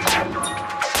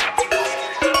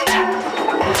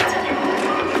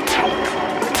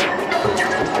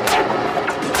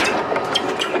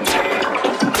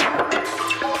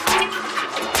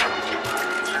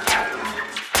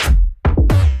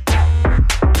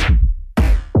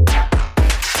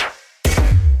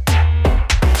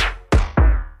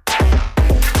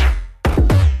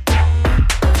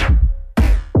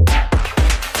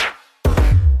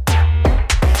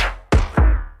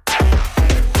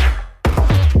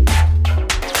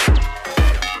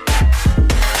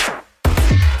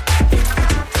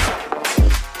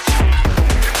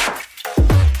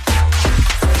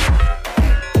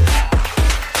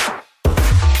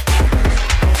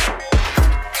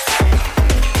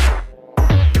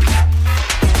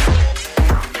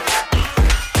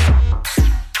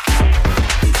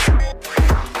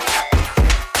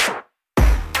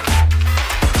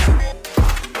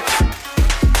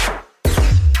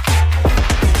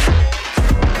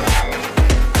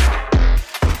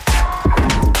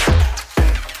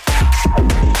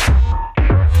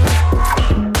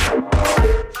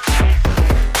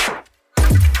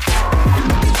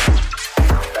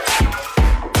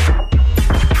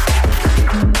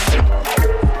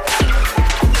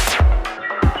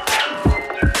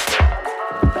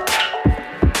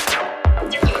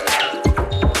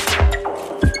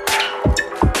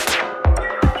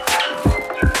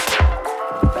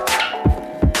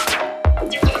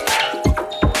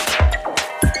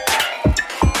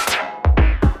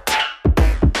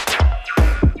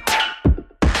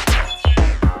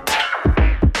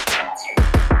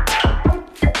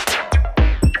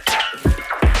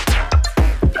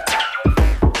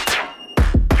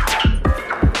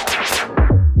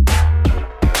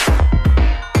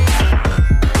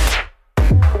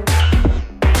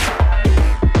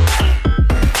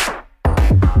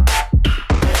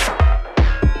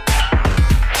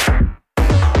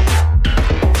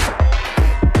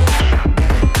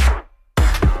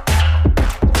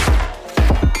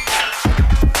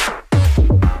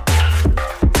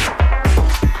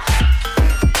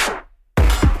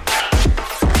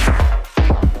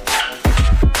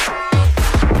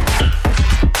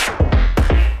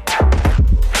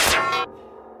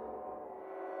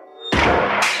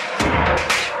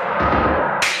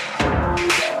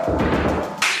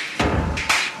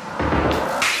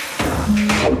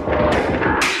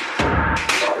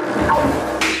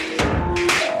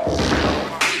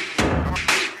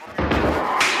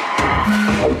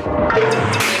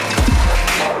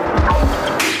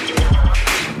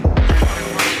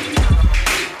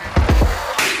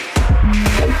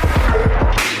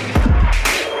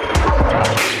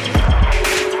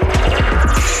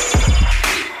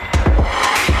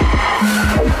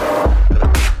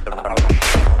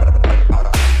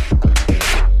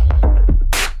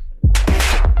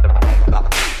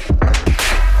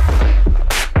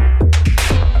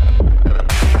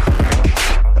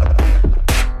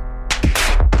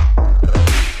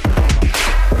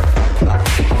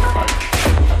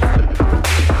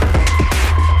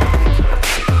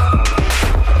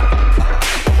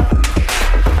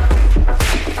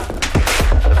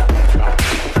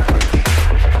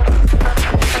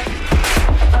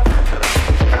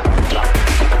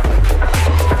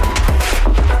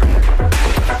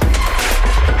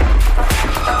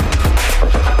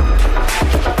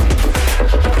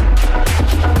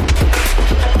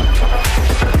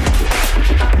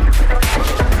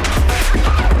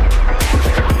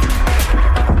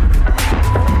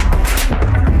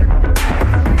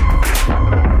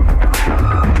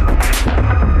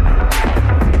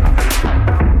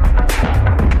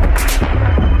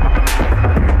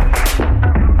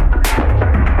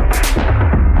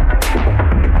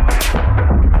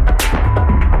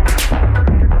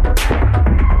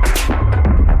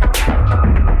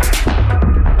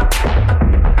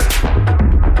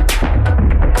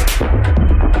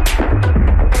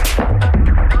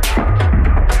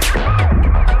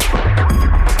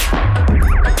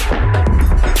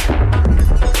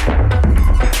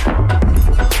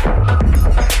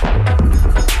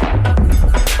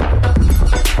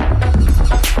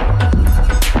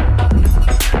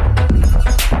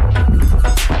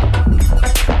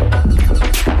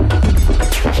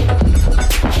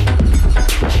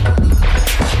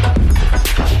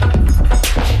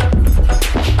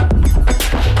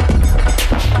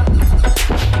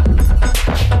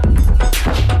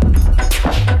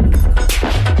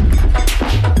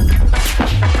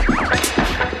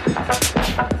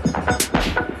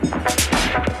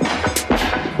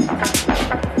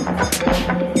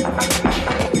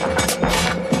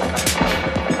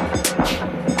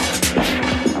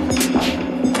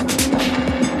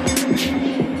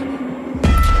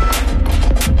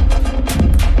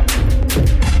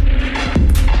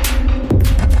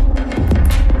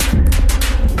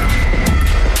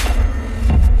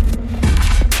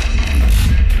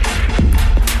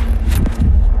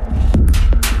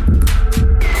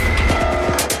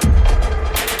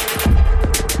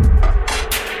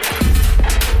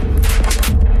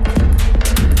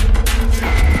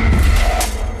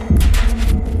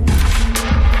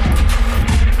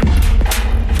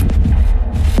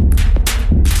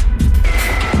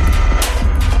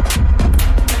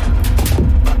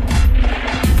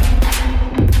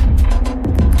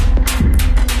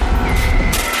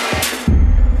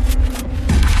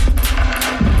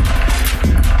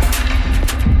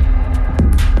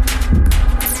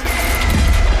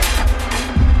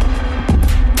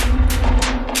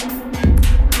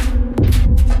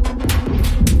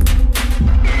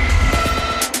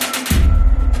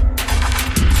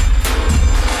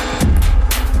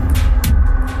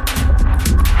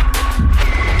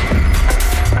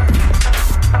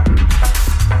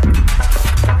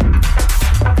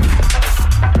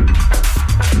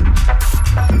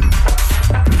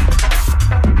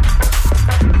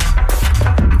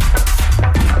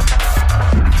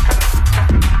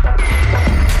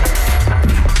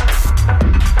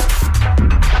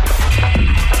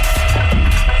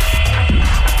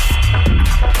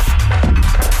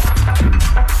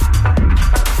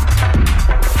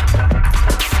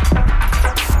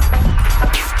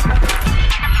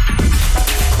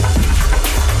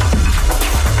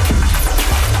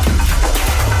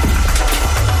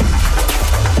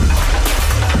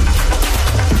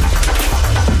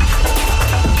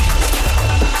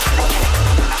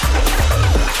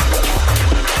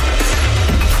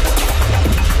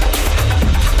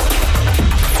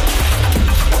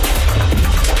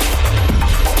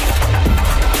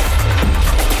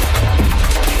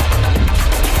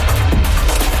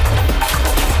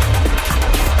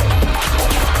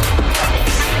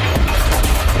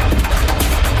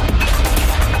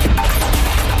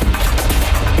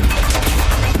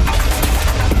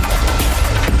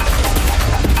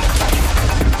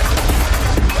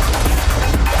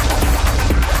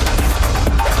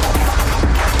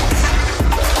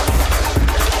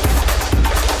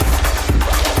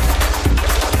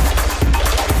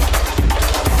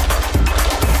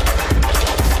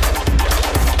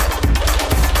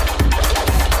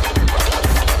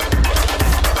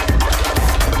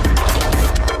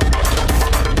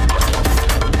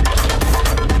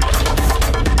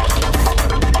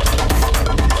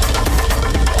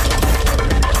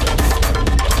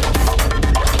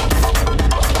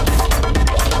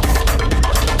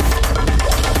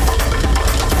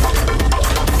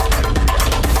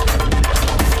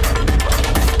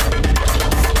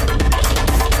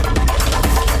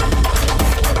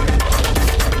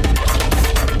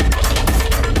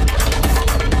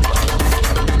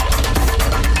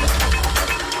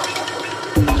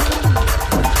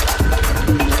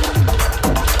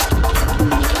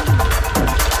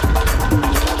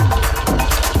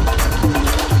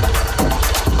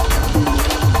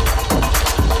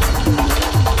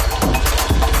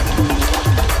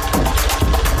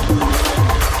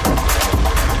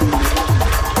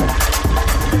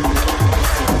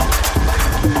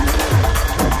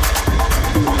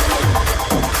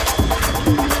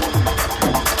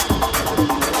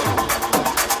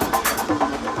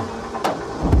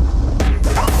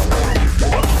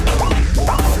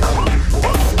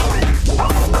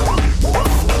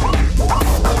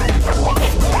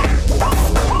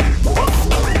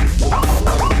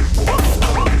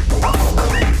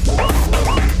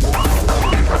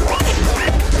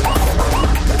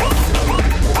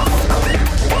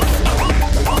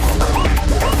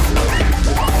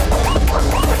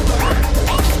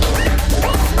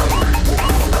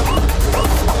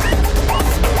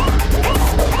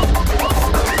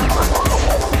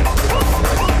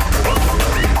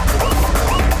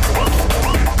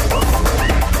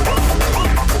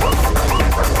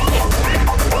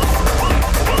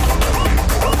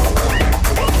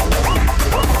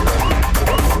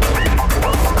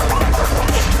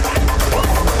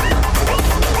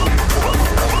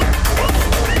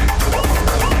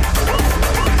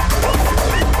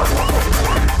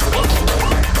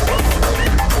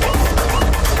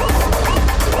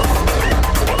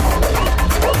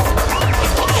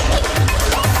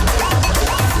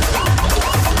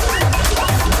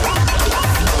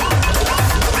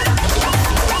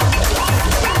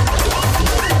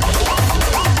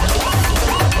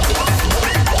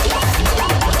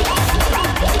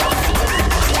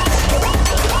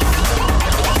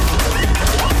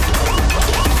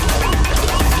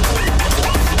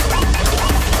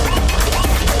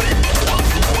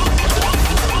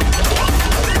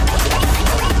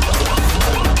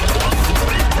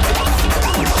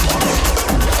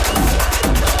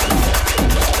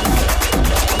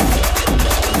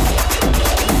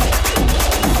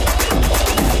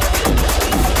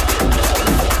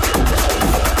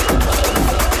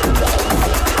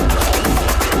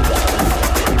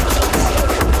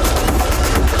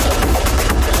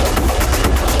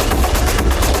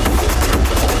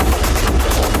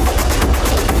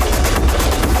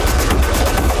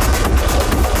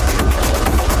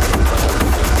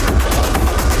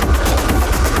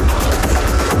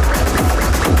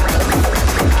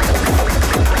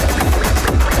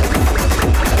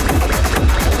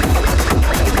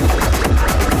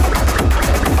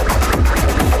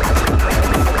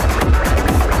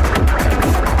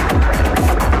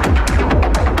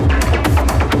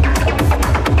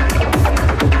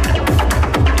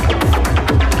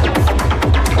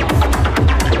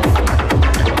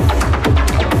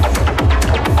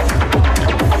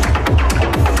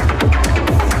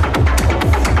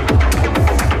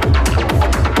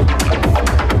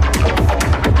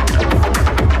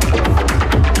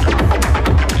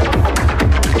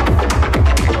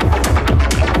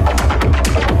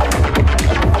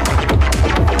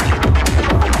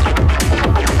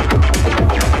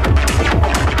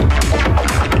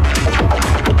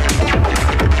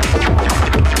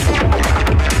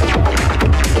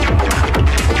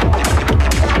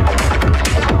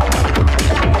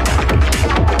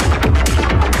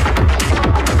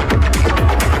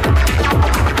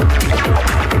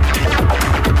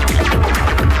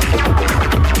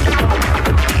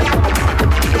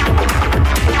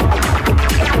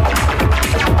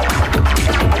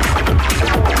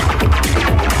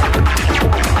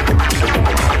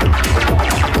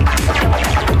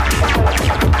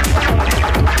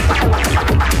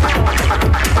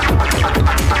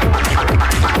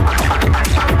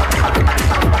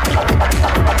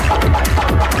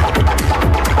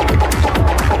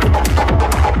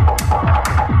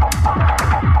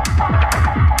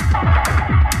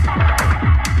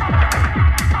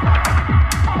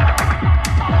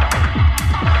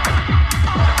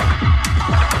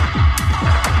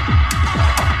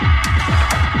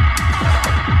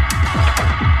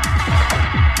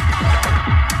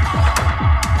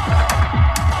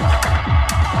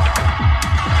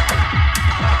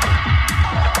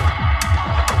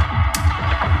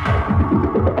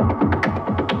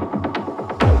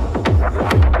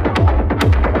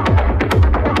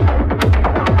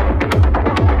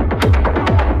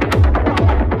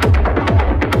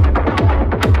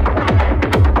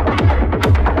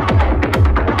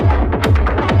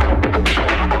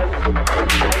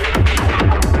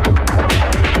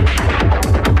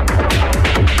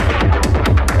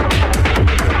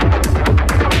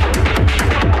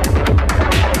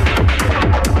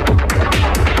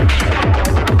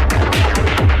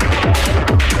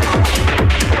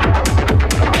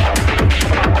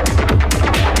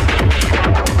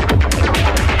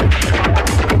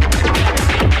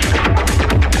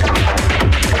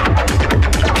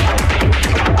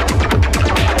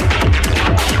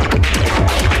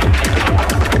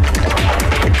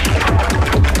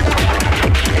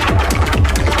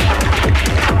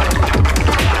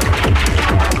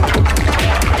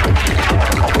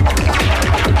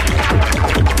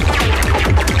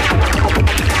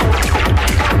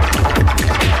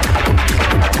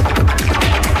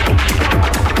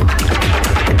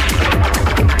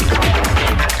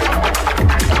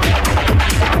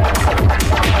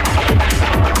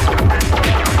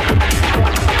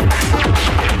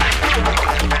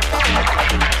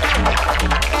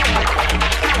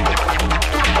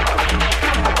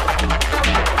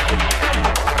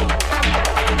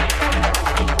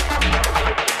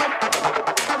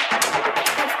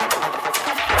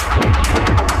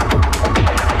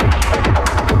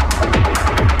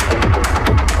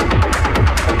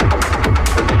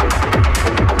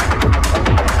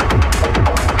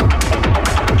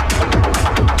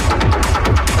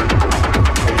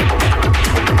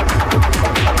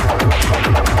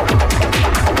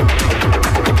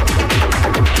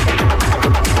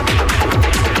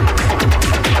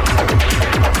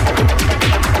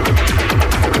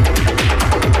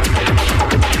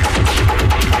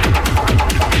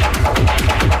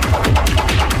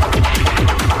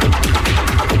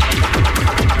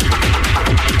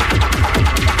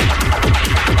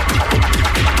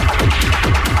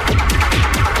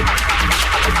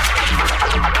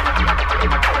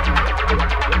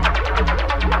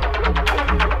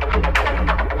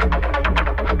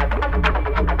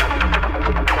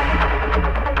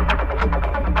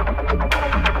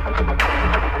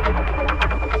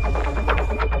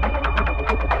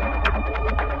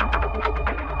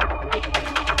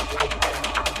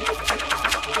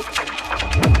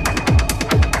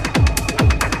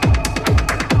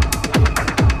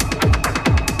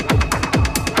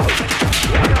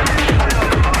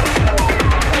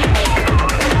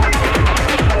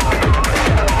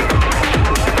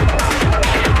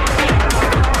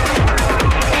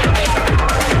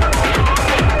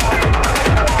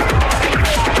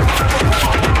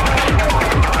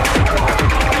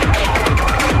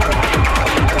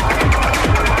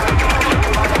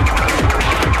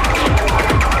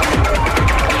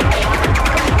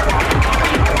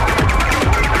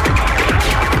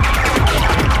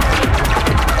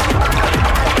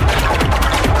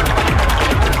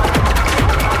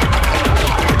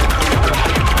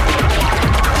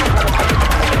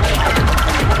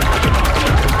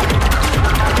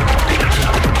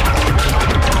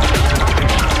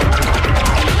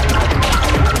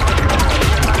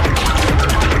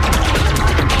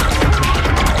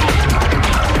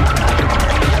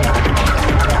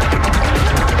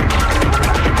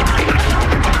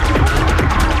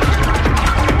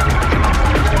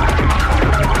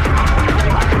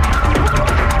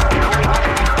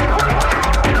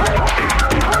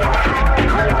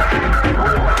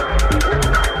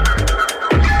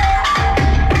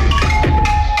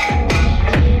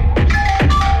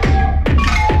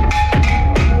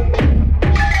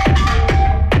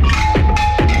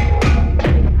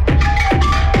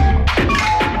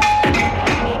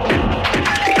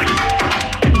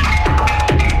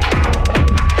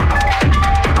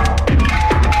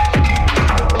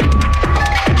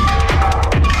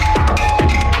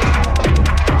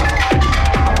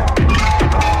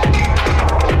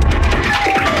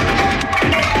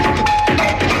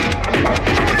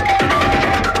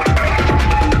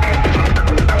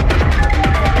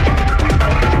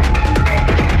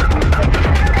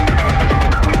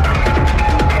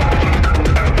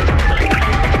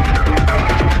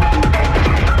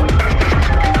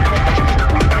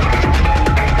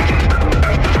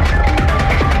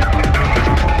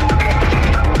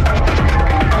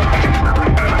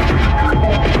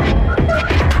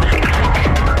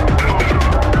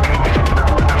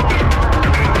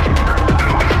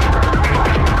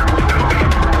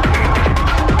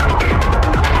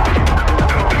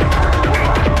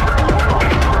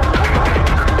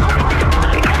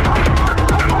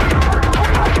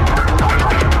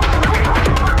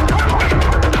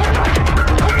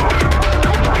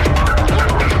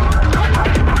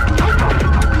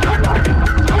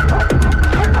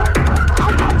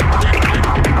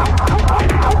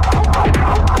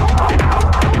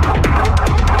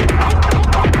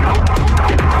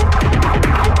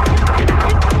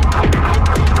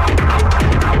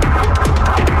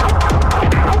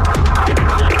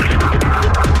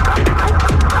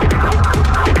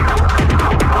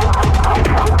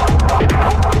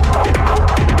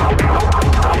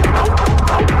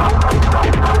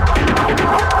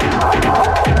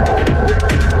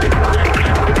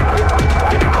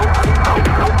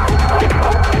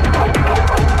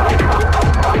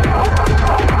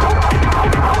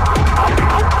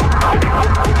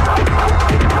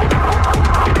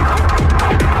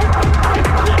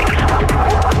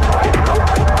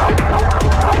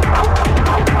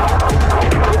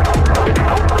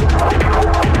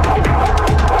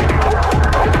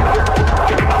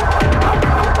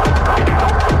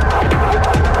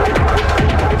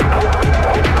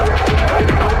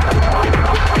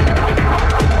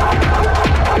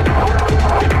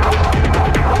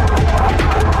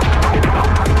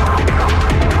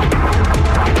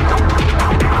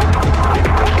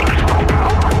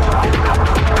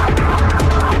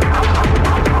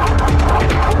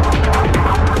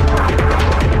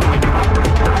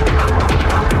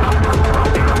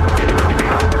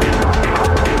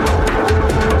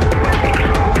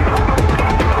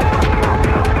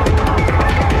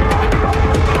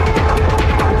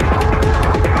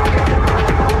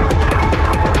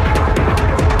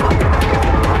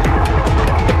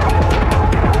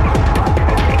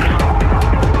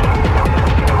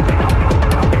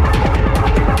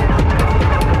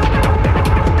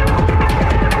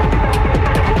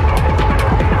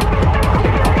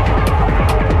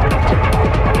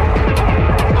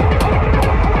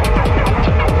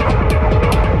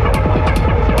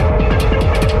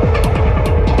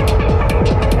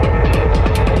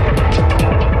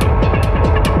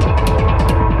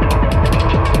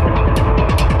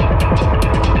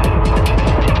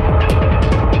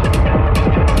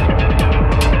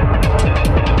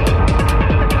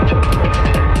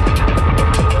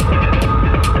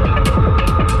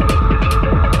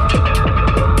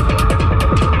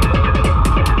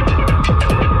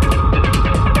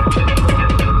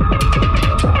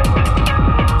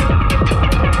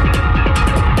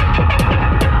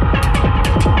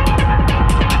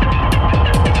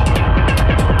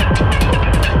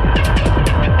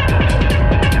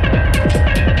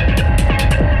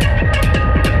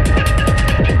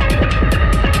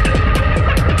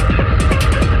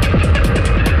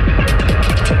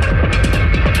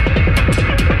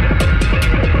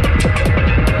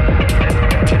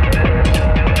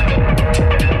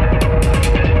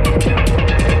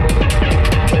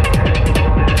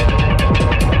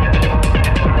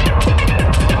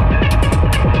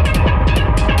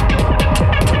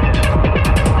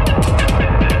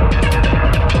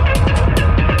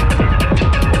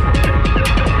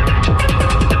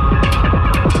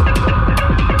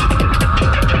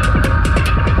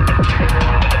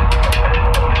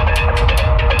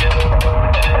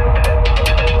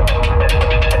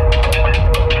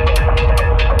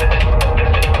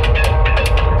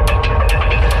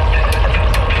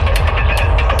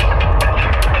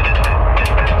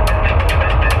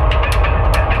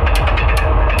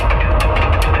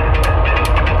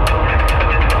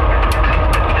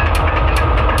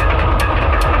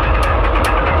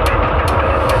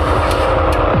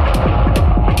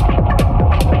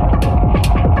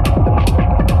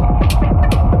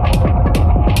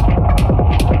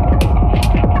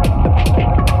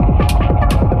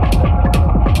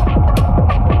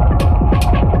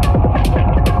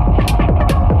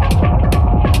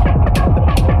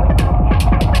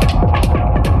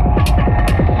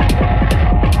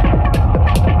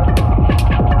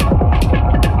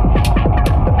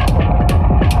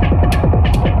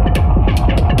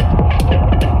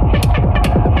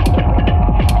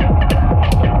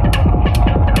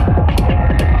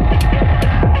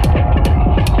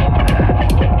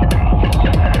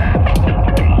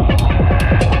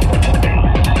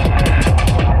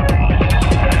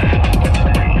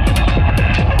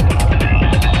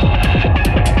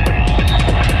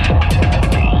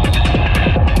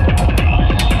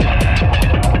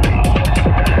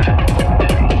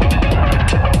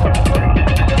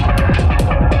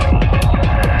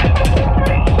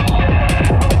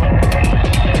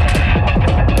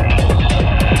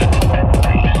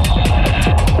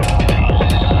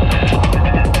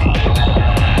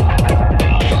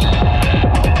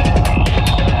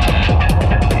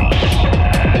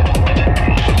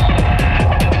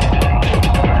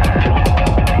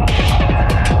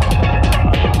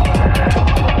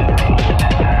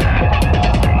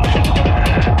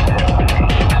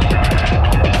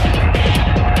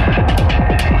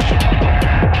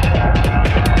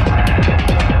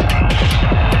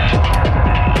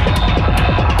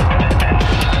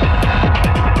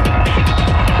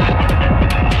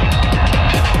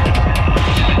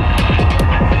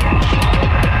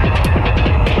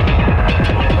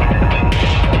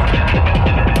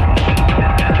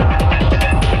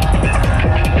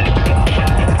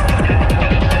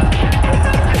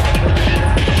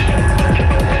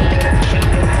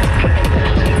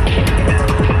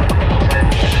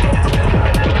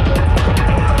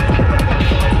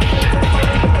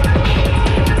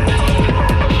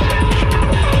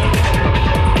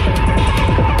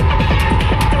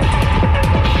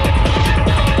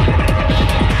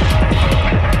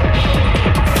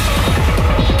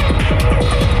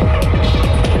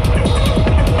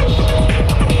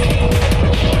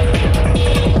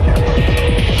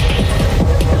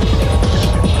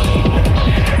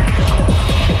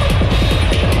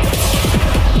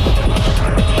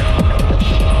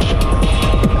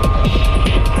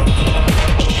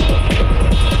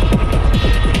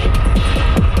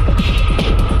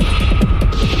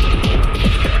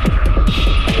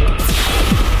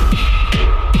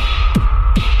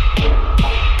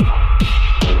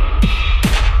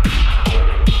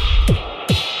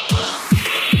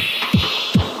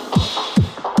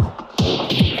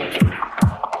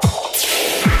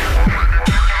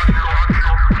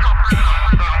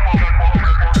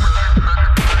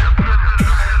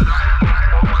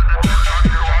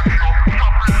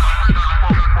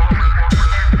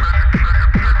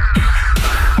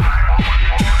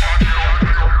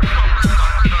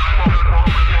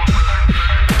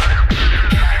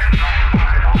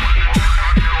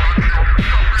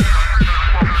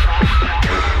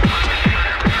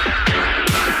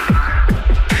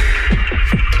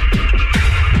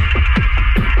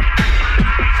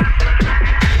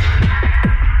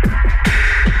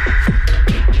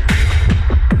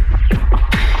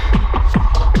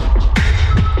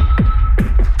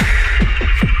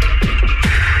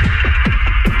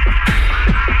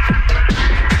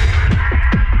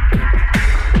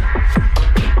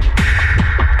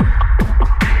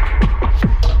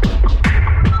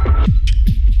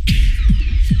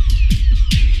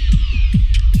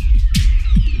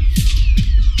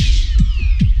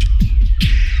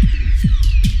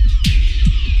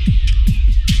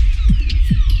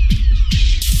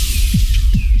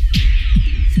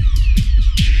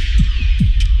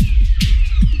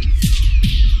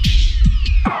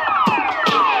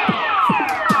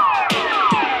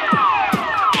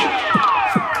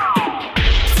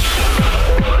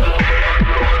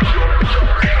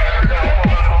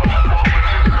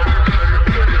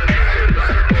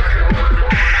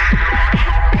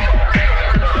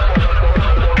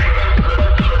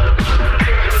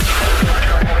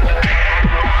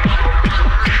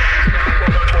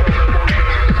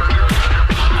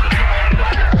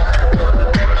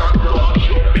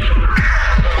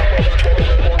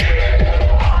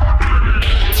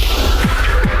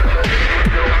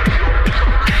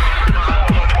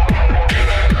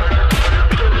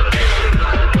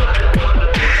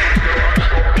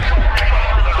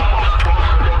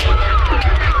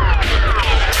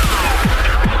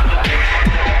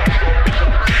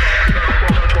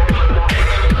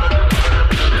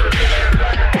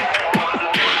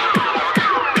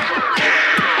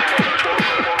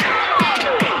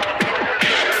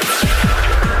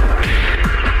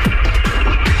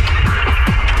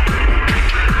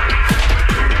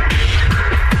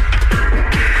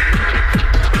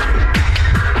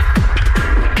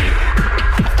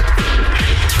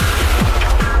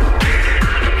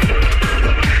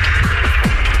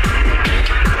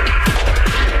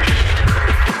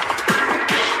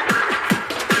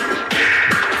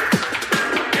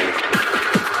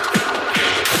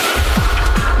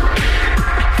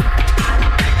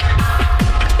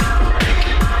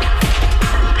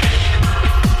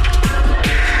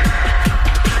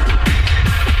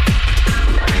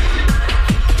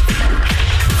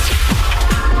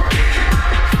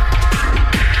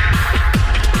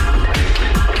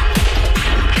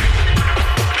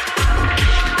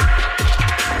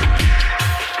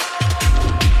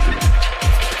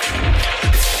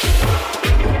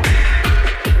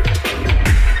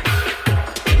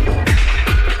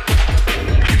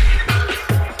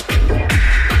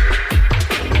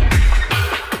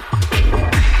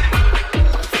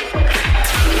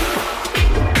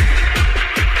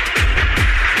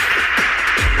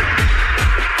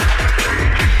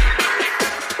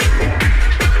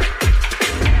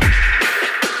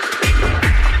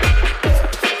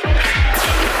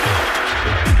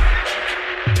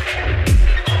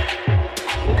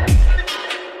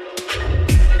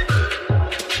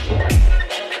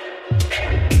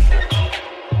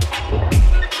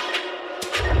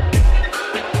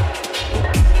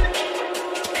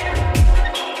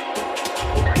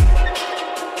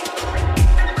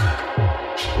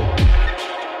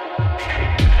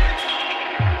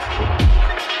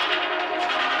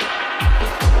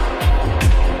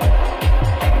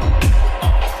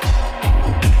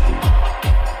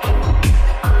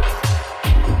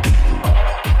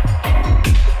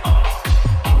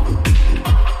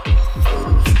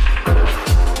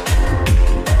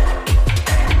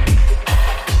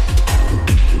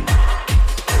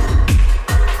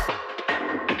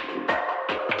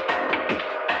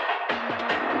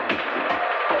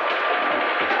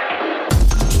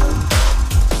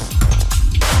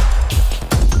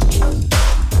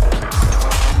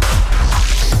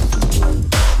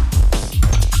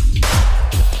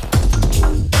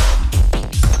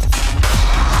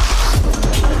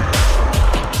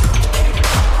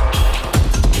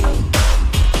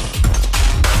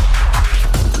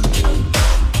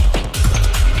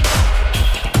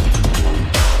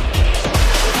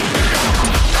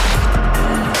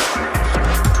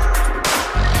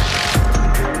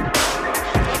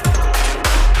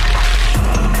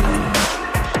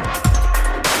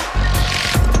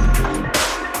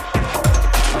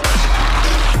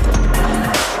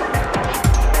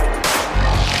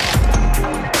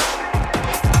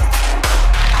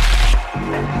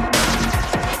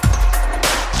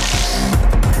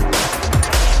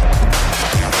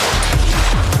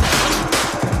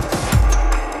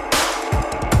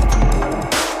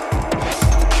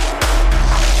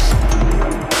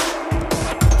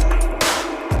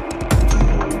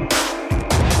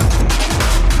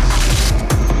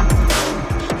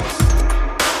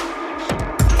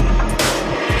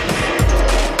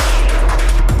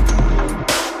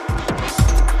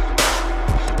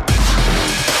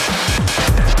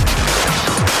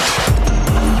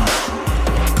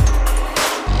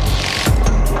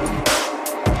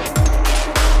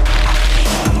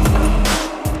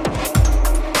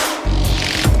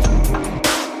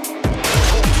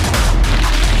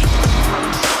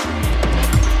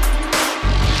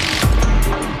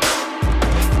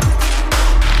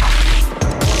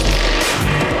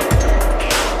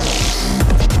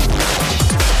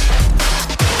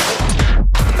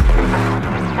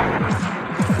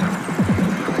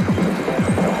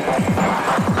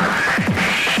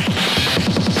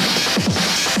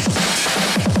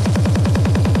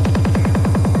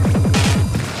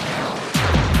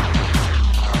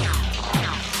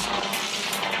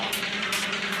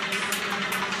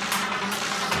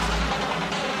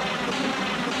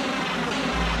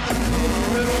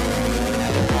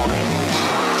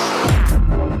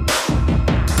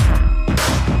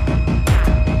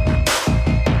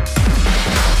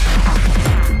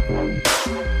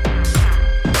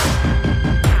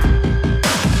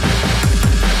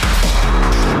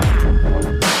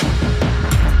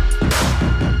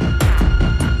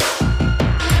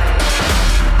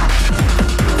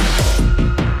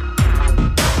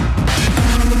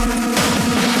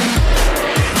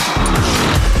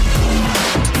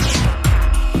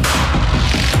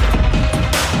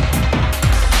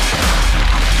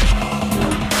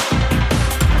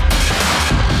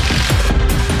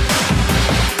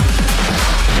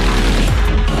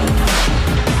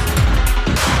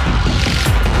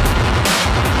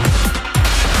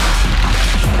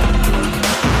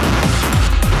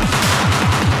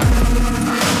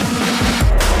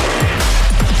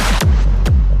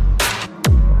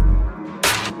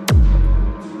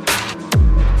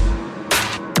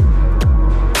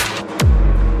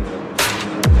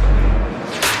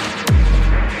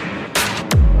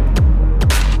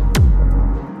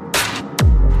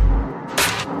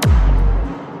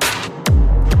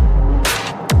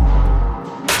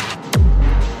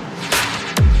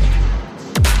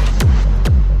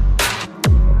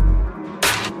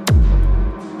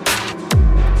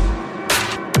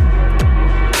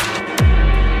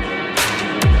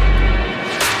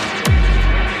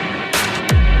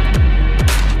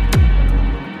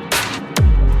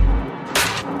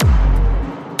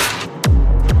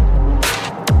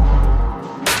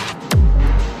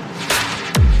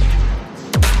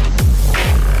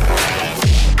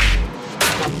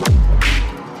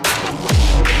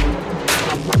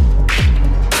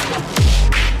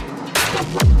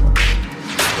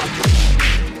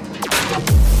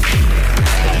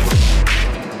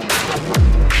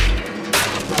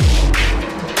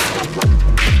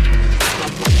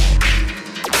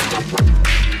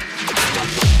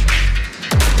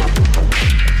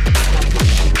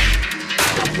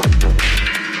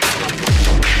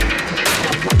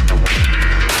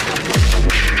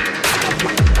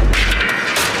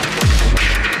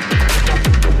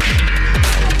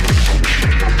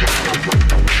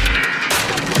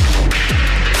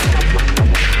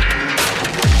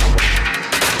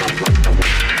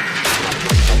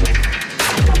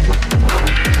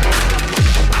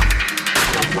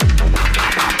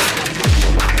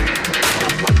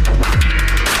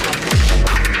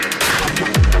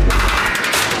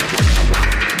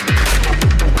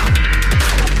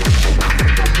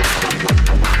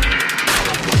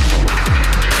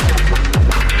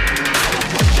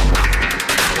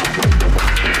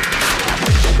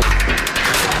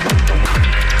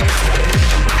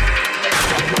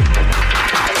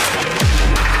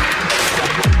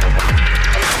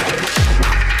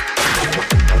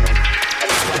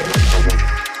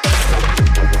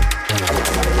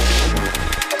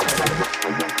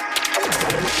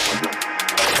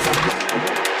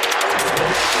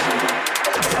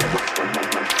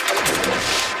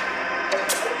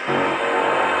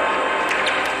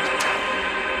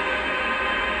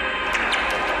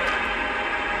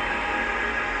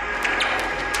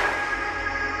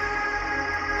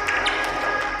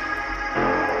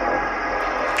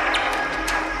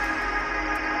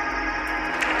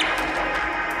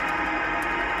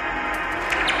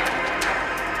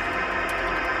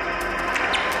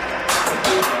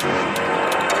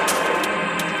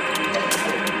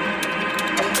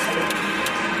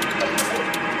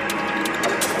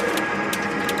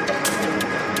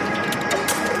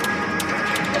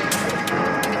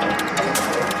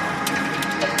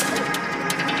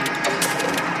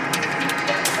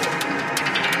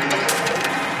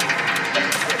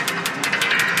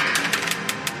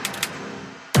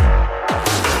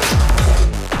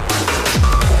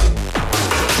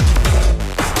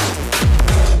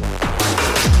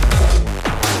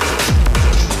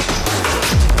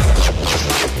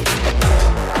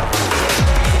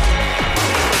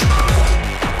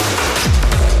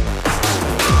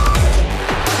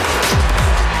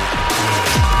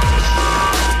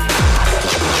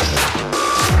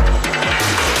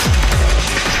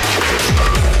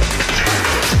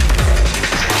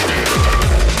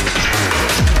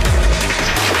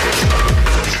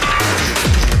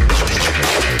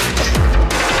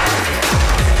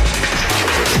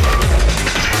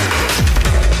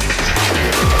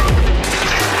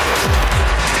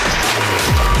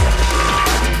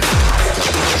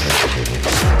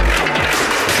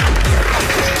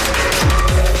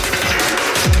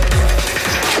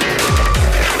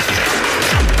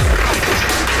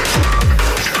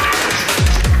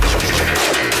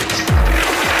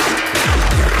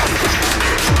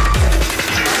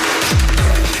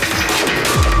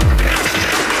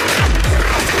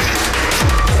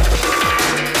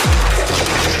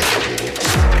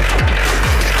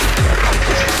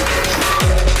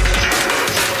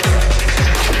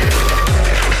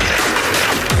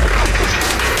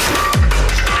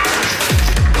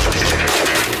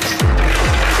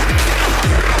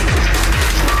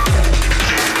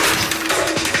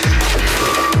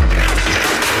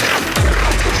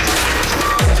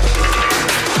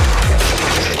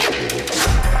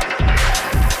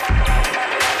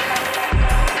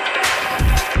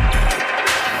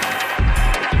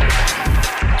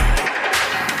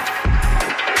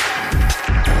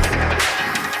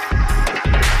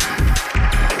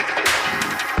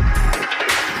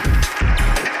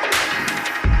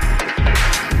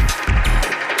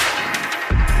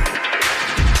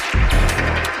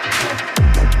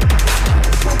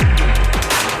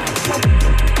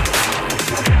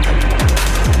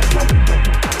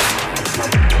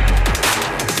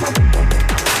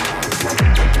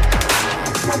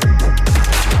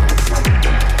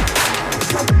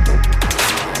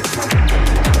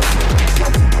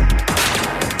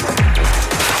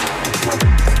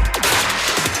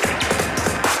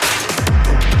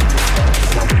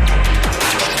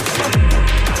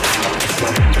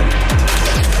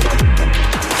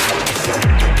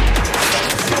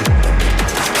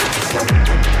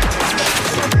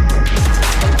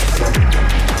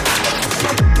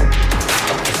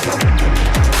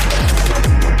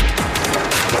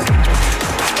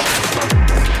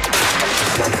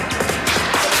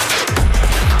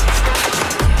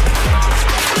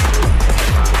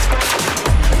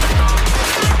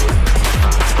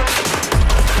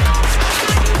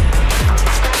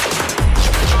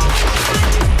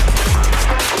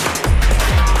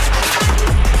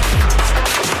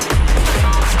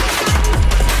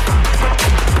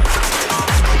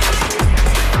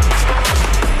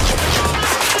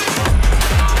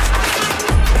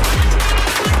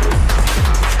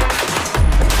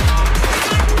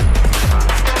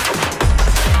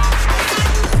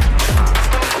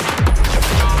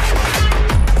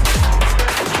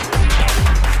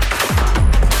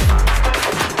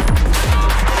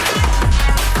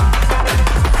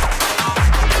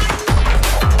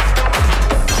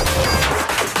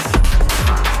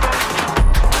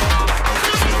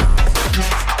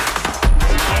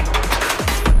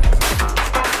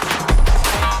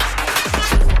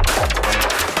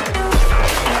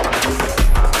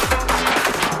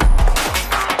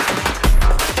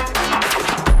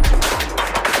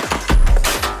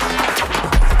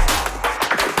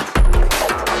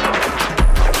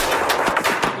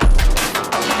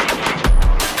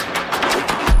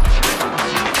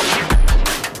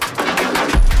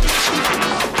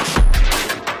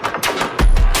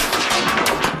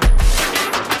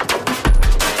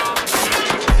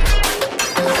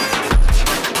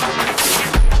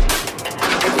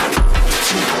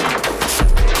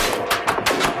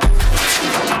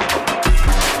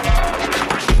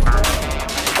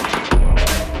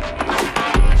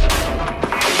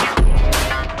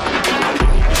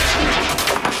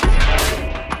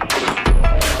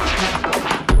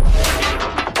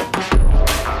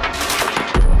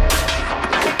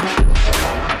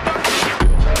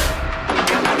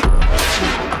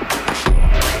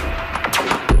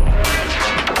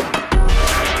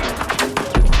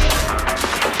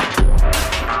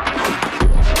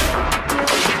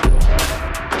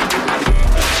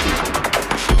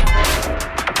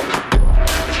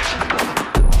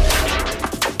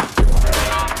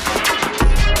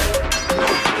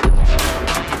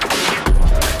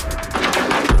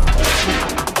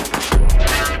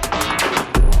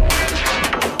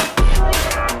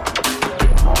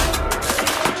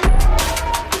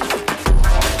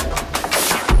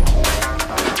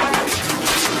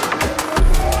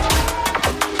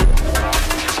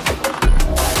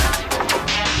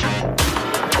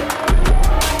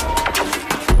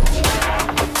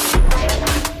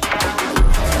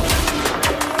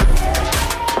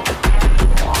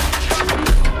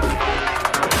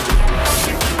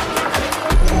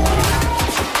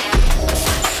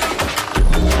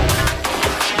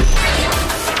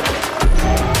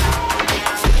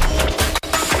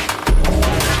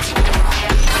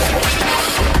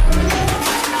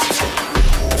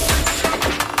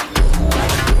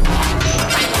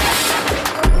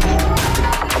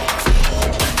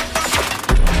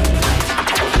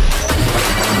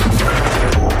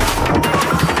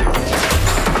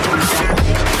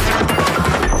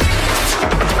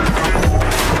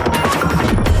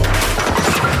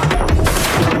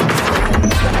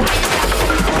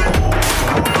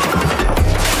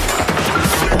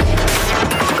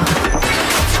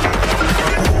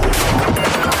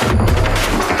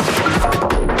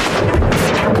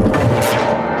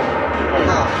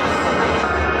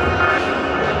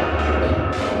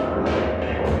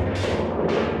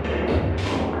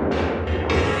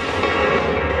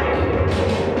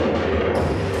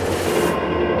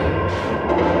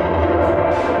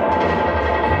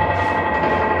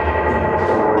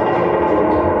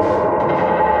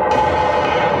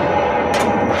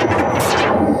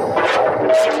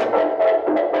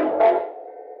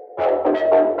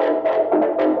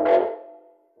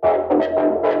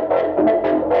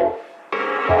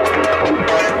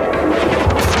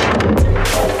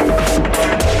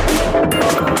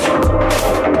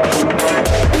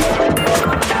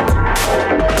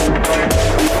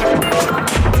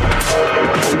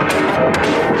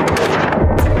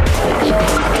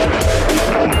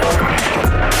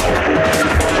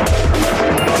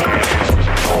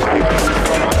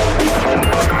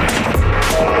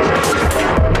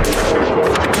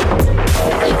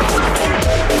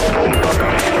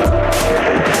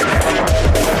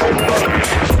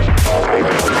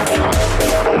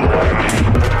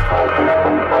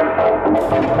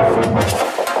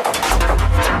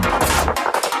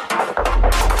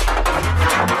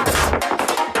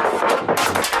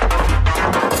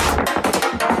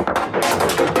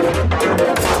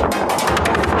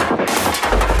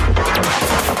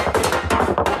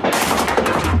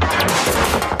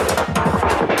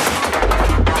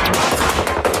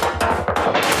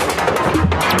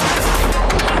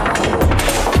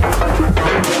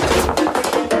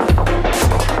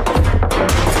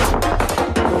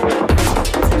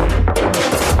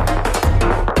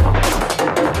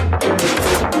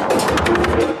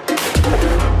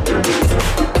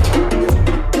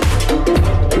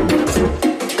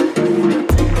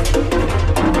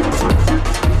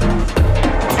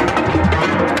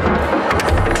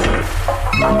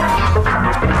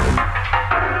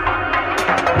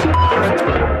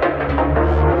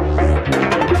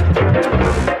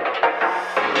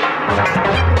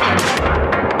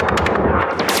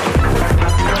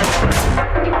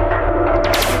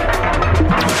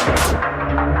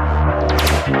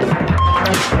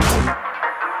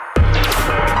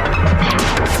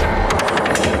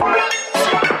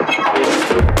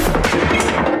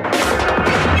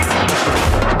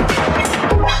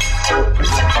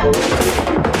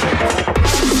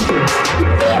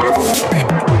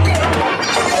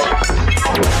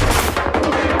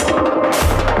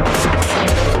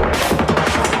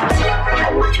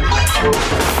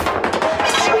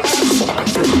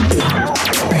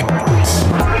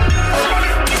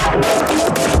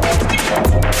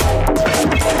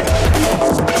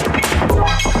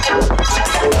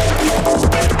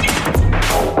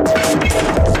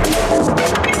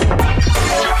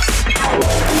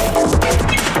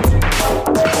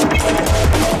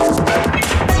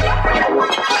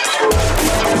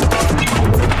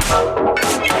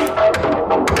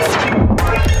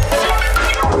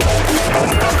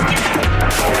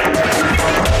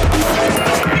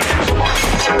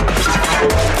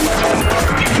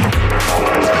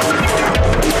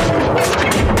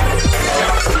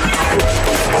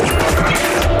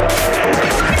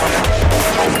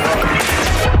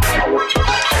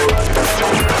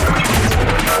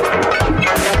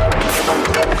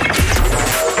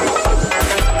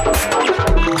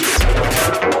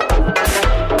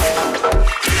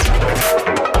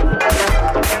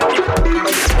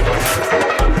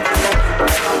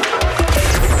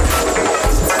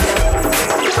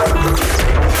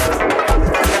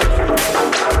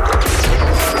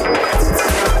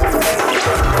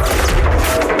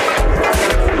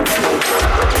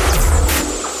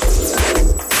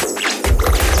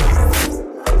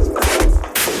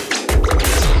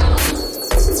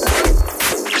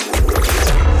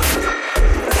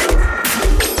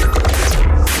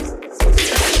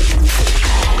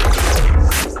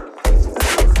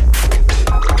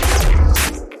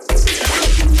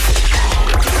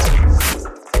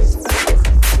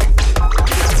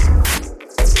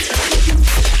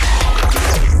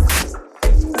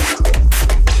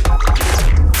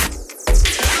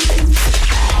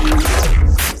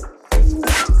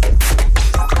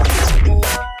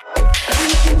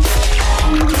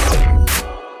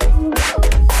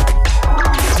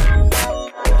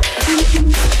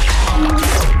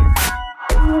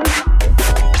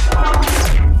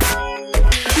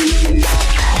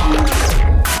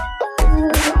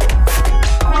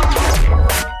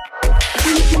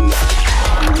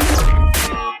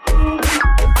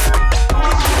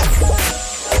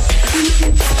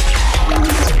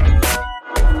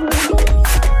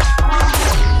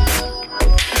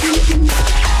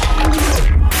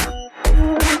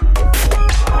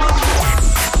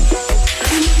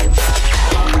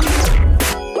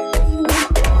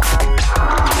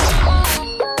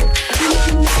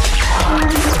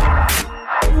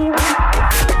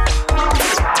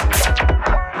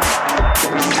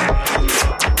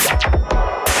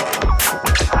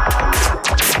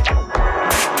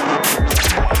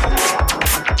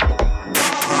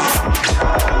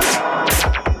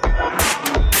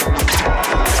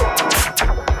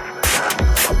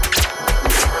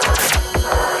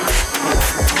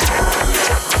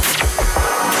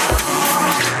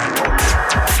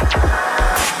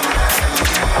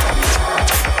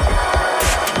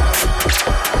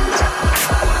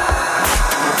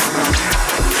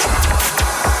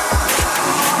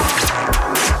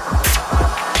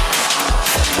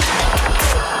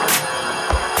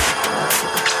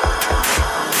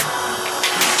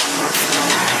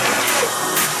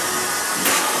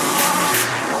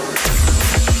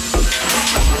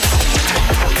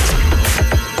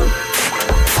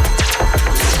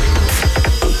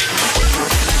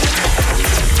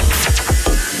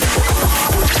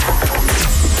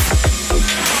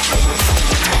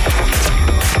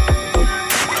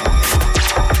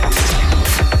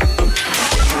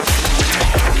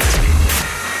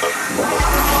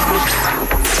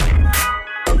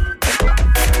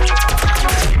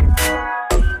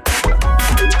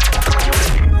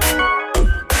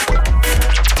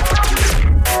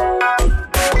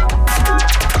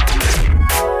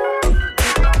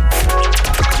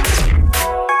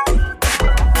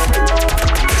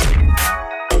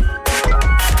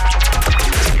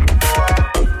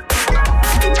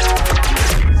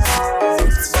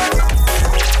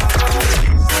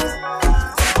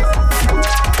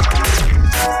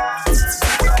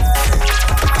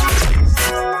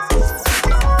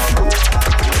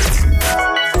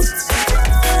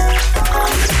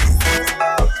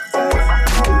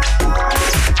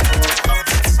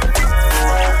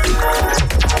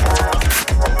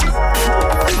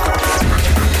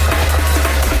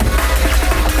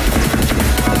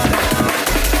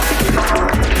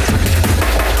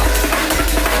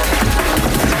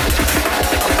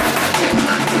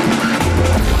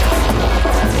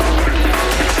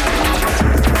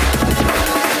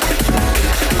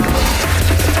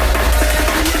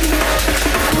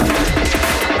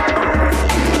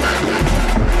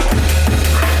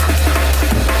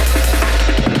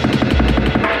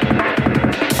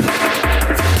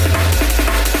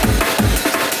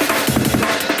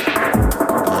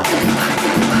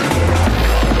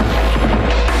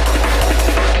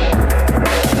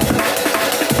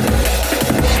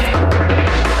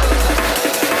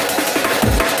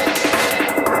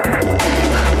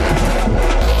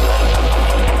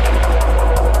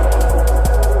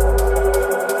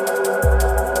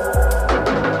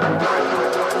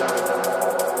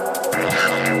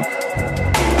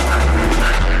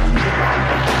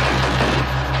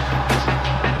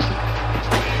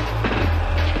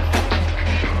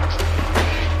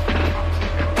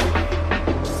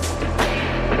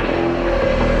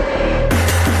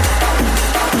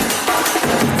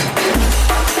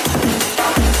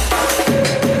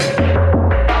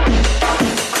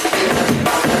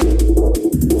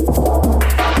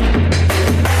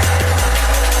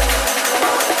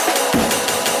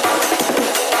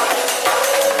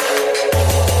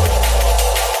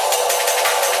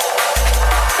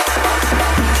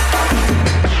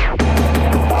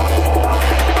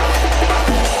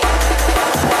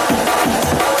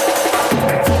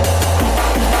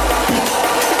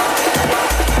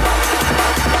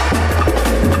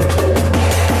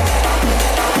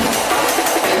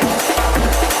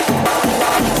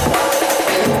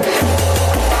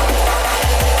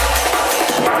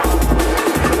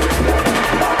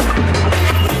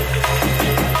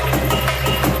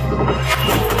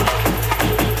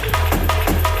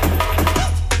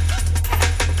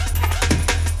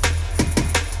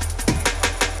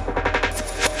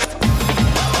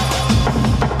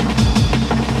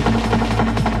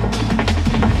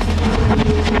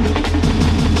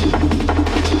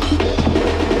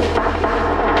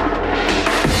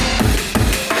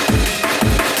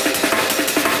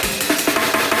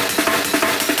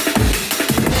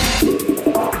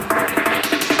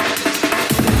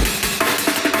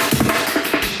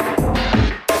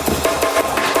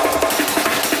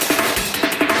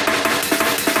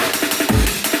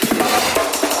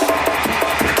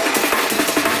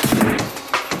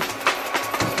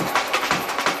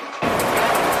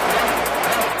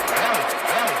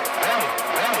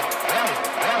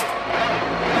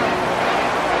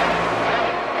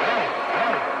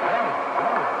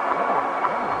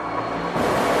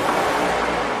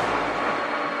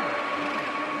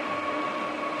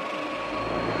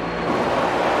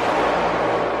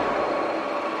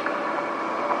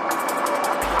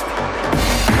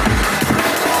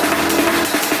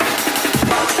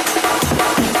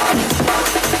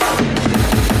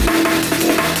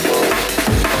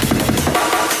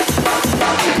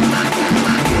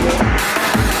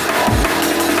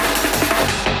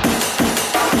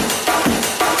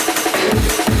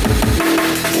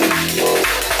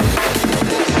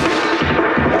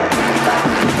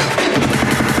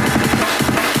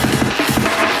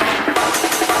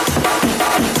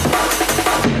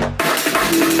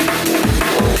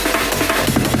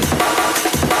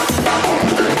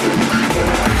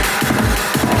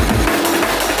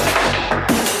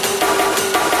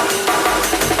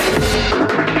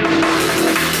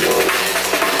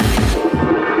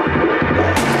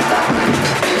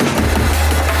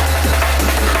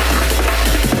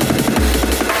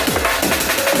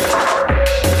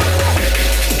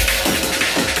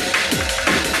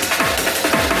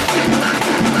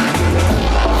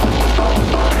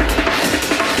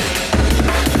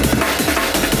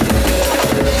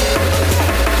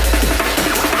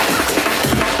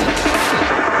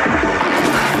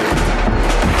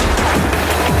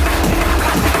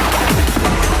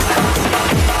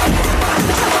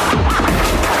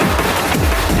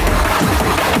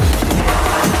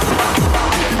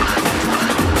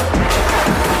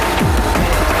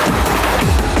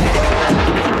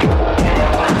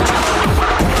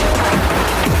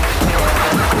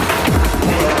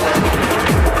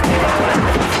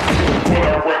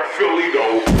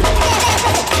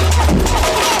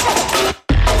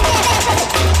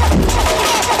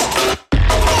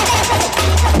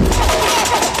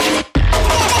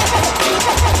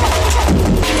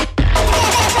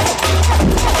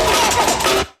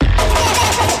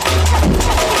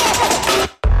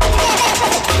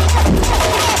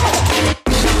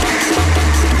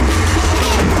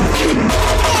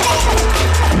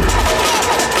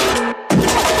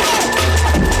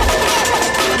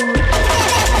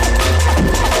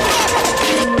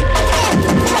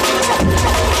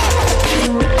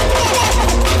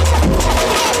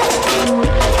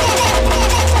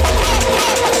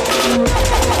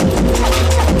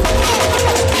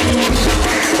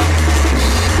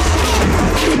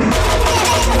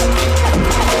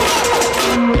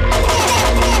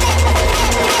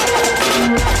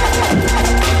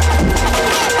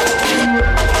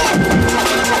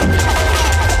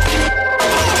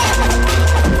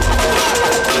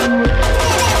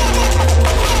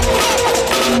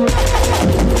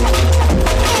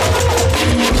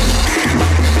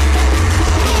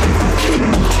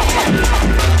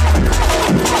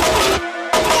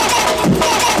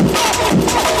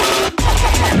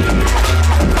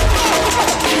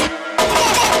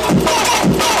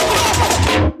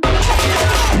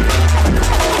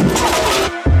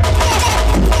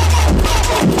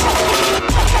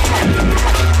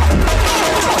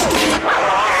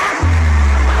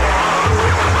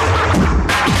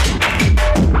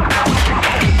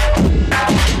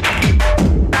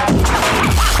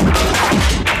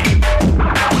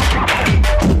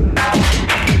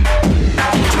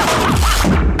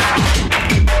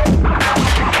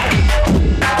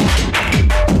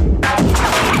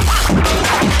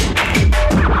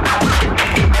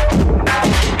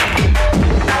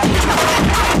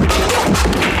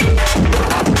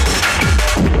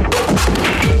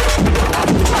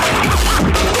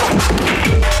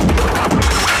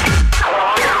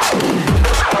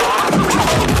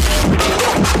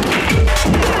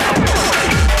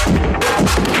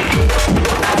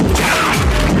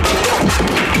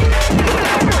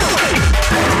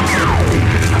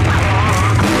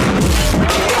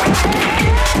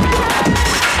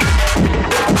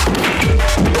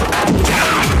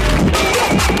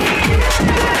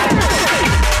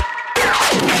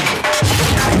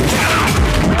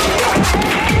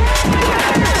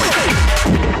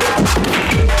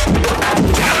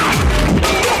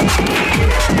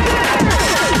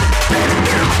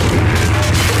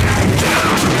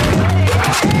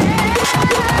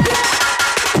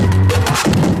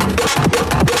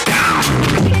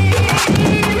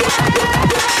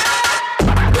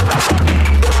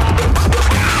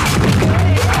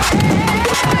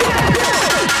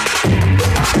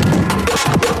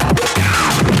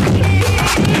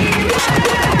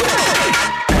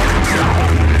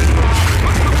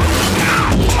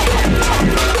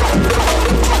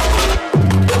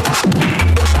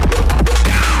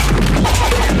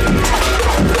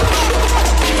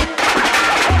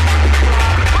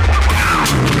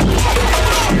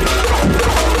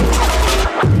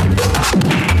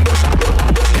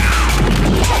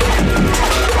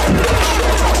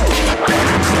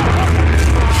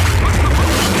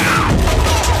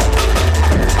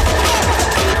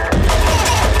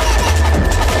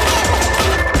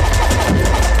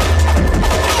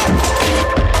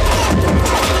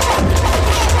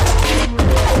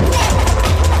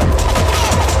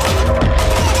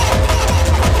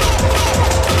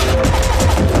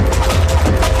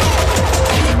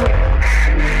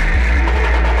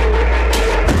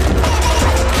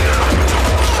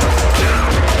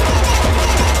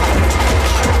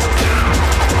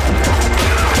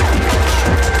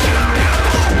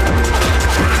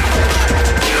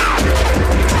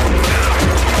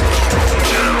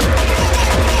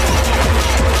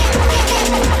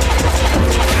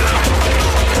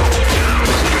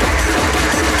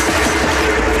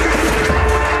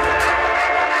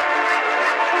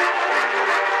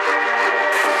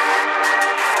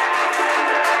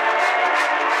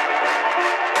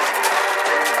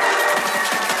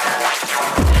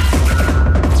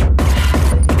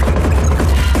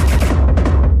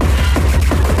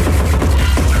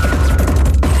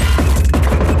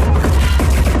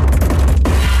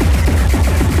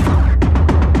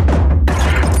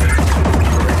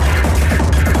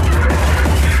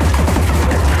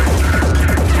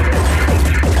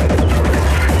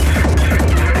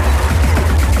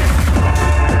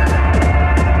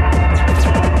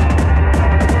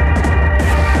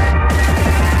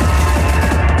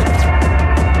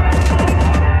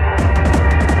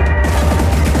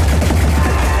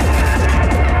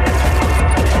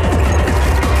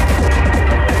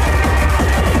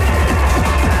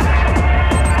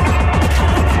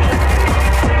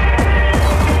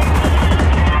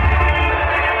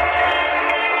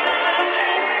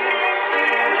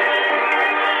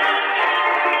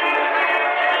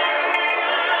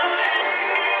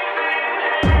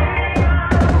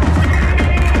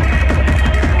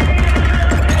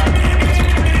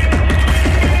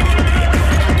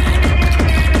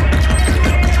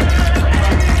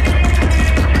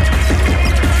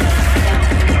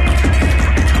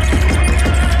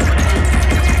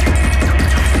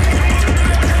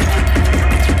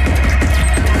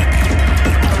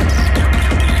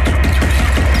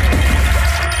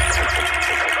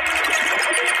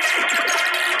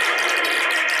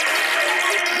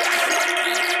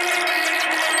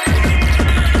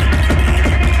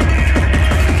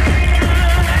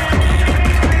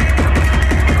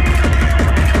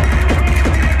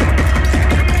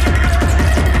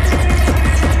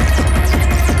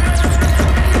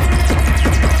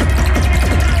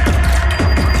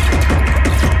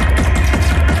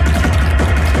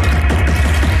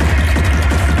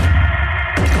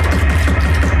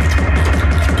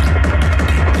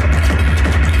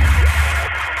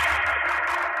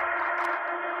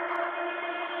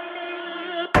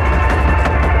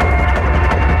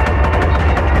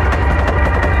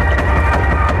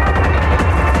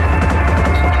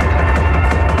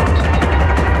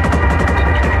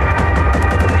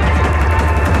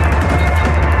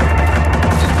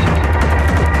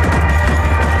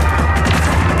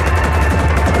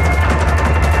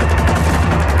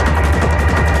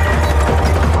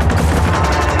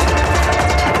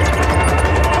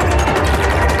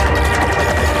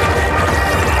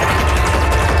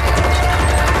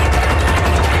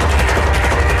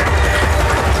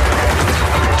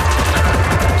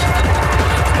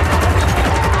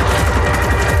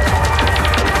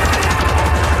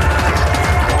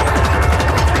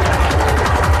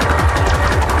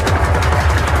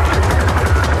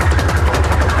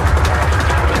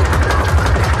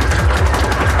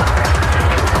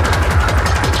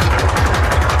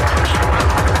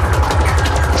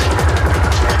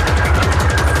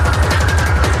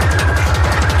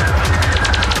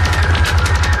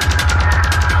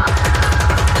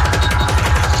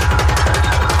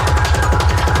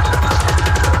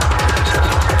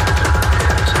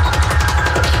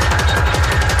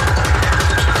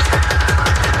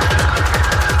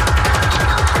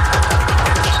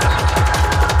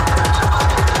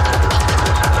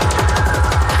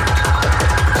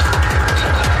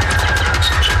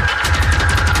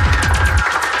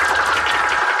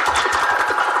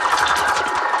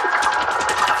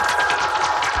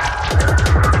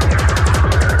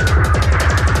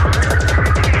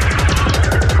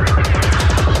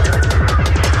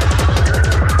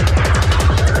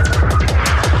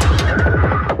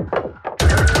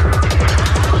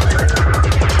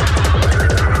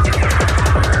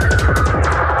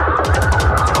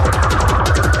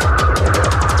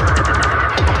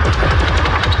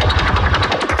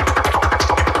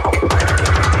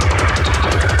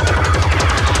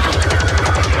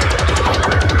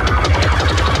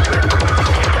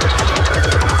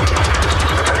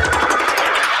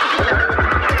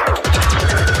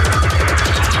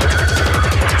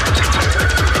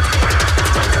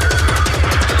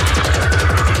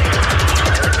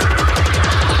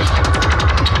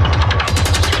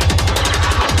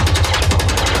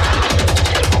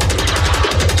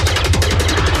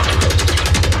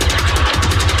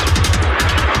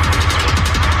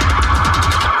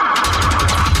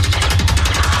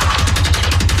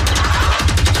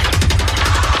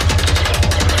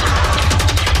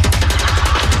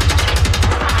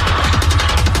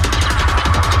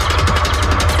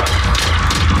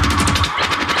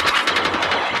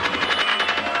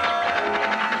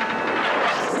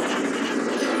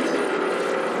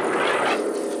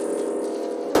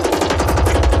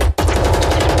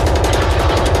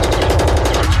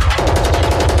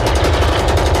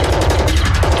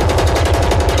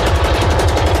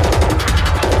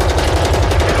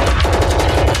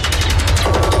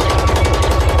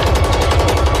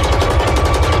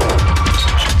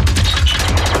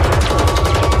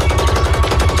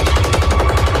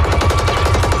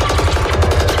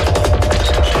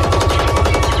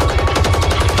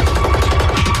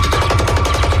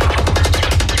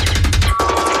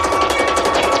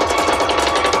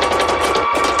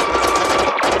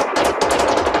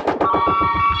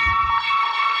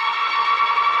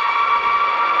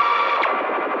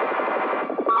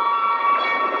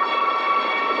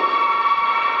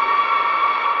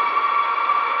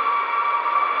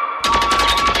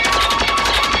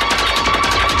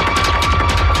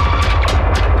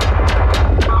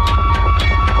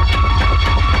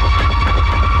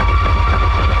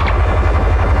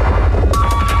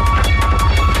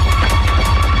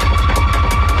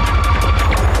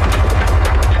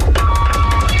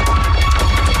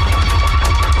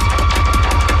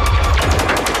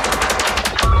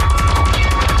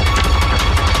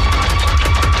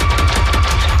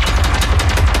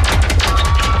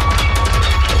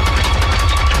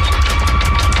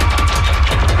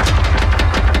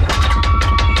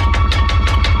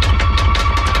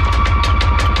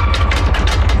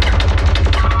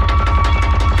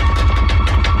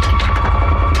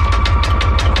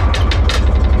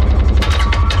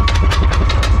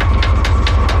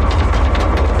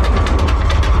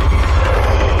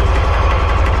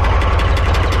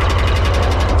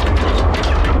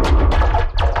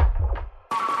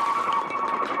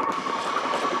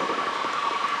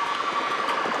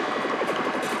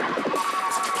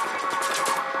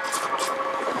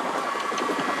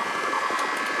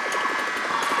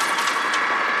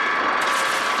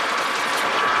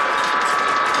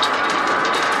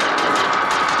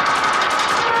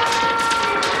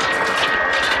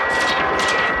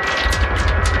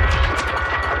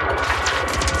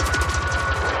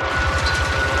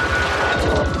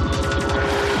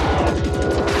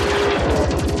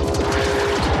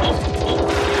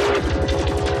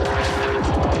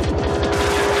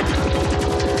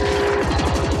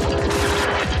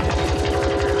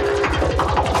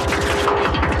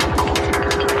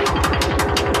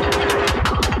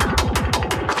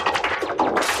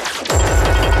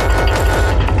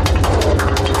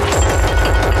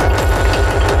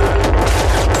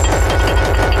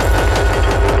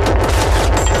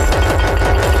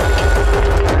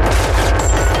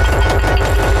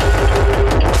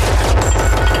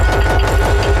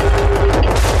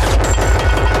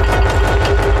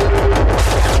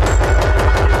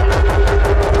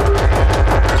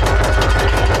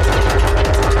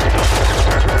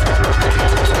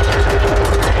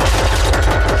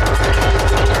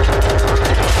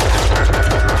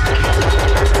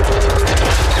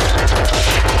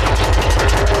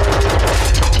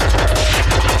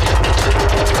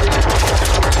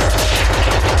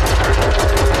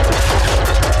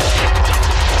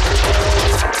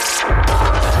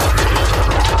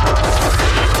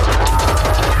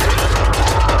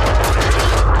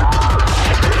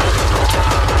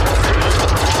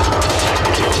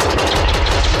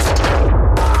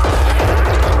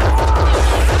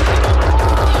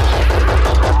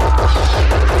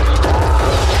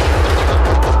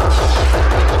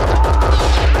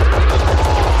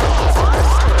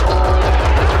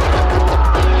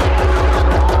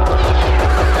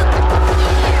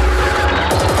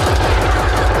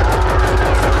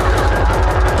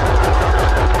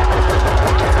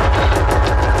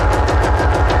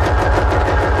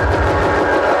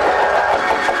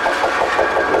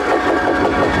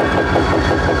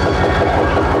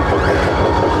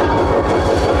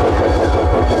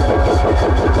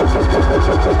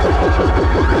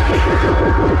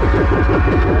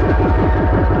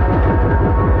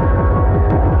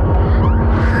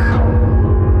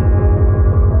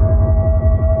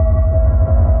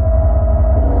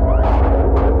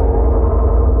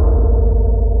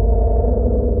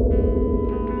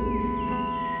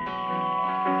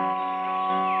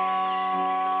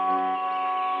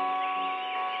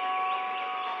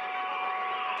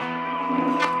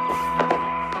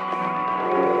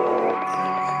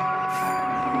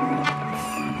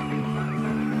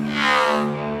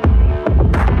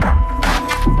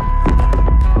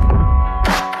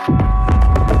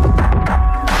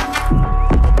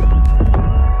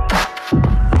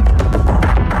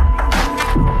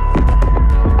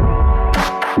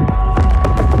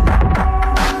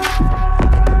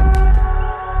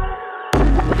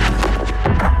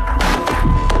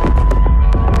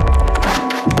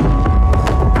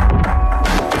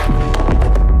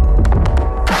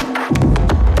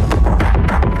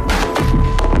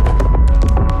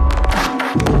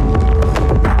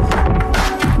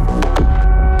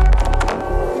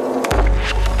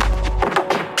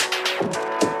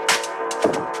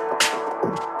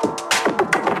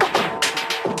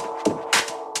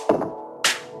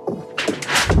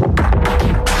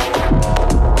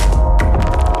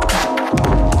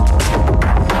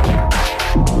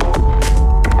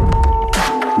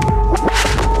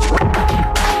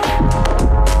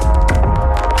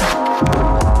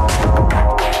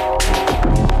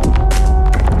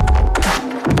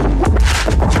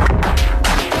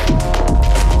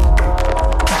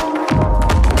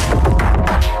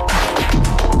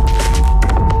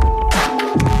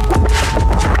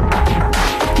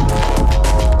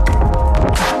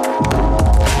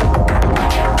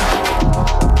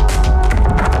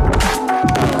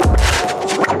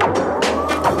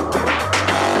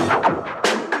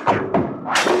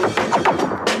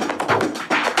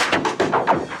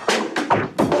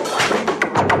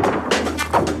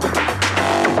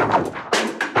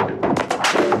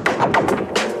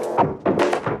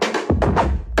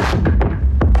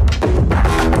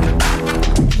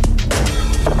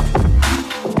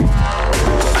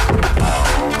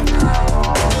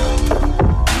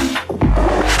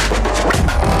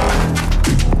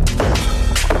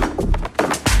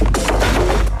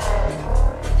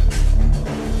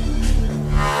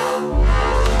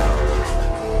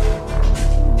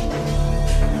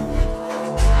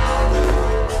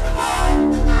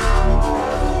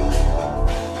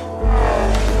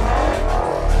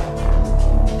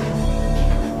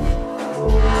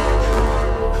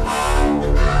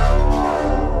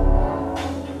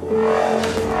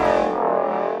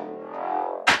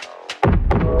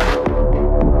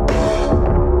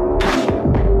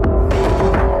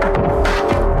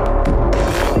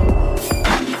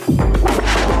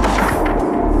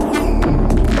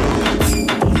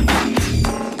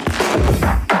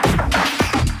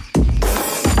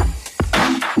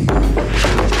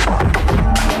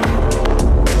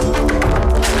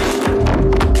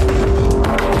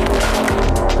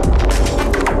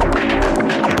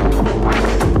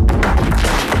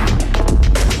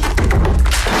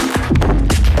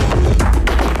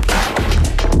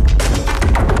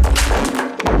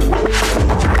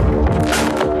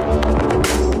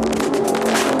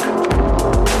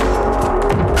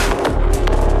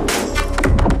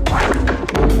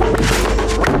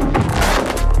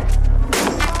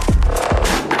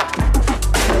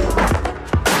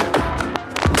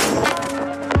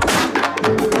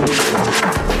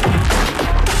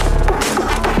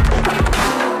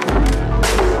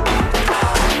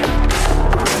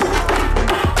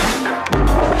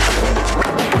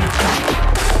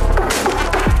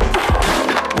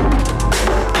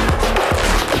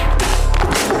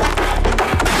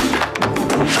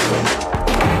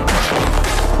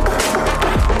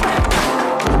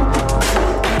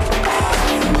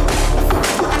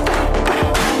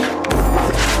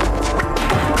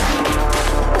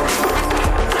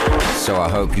 So I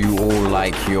hope you all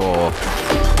like your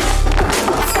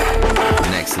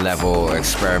next level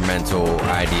experimental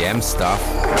IDM stuff.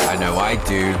 I know I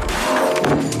do.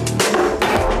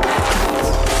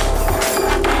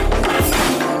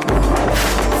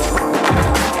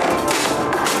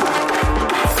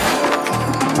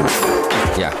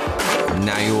 Yeah,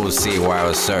 now you will see why I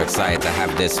was so excited to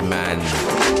have this man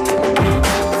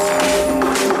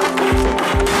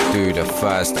do the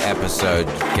first episode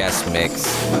guest mix.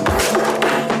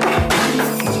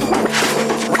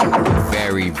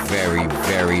 Very, very,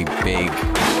 very big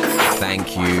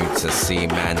thank you to C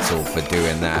Mantle for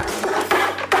doing that.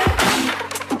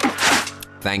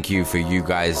 Thank you for you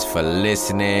guys for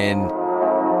listening.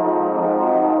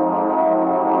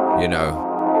 You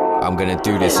know, I'm gonna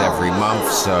do this every month,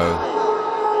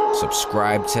 so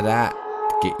subscribe to that.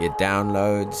 Get your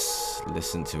downloads.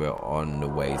 Listen to it on the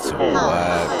way to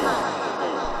work.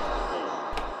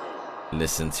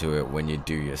 Listen to it when you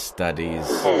do your studies.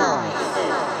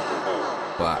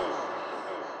 But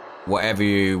whatever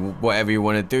you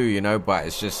want to do, you know, but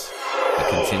it's just a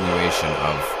continuation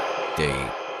of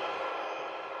the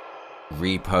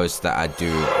reposts that I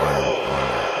do on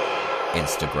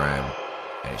Instagram.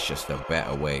 And it's just a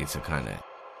better way to kind of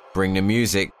bring the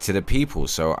music to the people.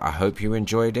 So I hope you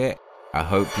enjoyed it. I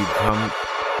hope you come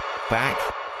back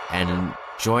and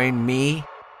join me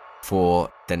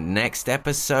for the next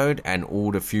episode and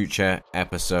all the future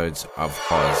episodes of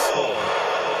HOZZ.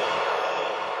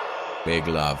 Big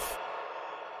love.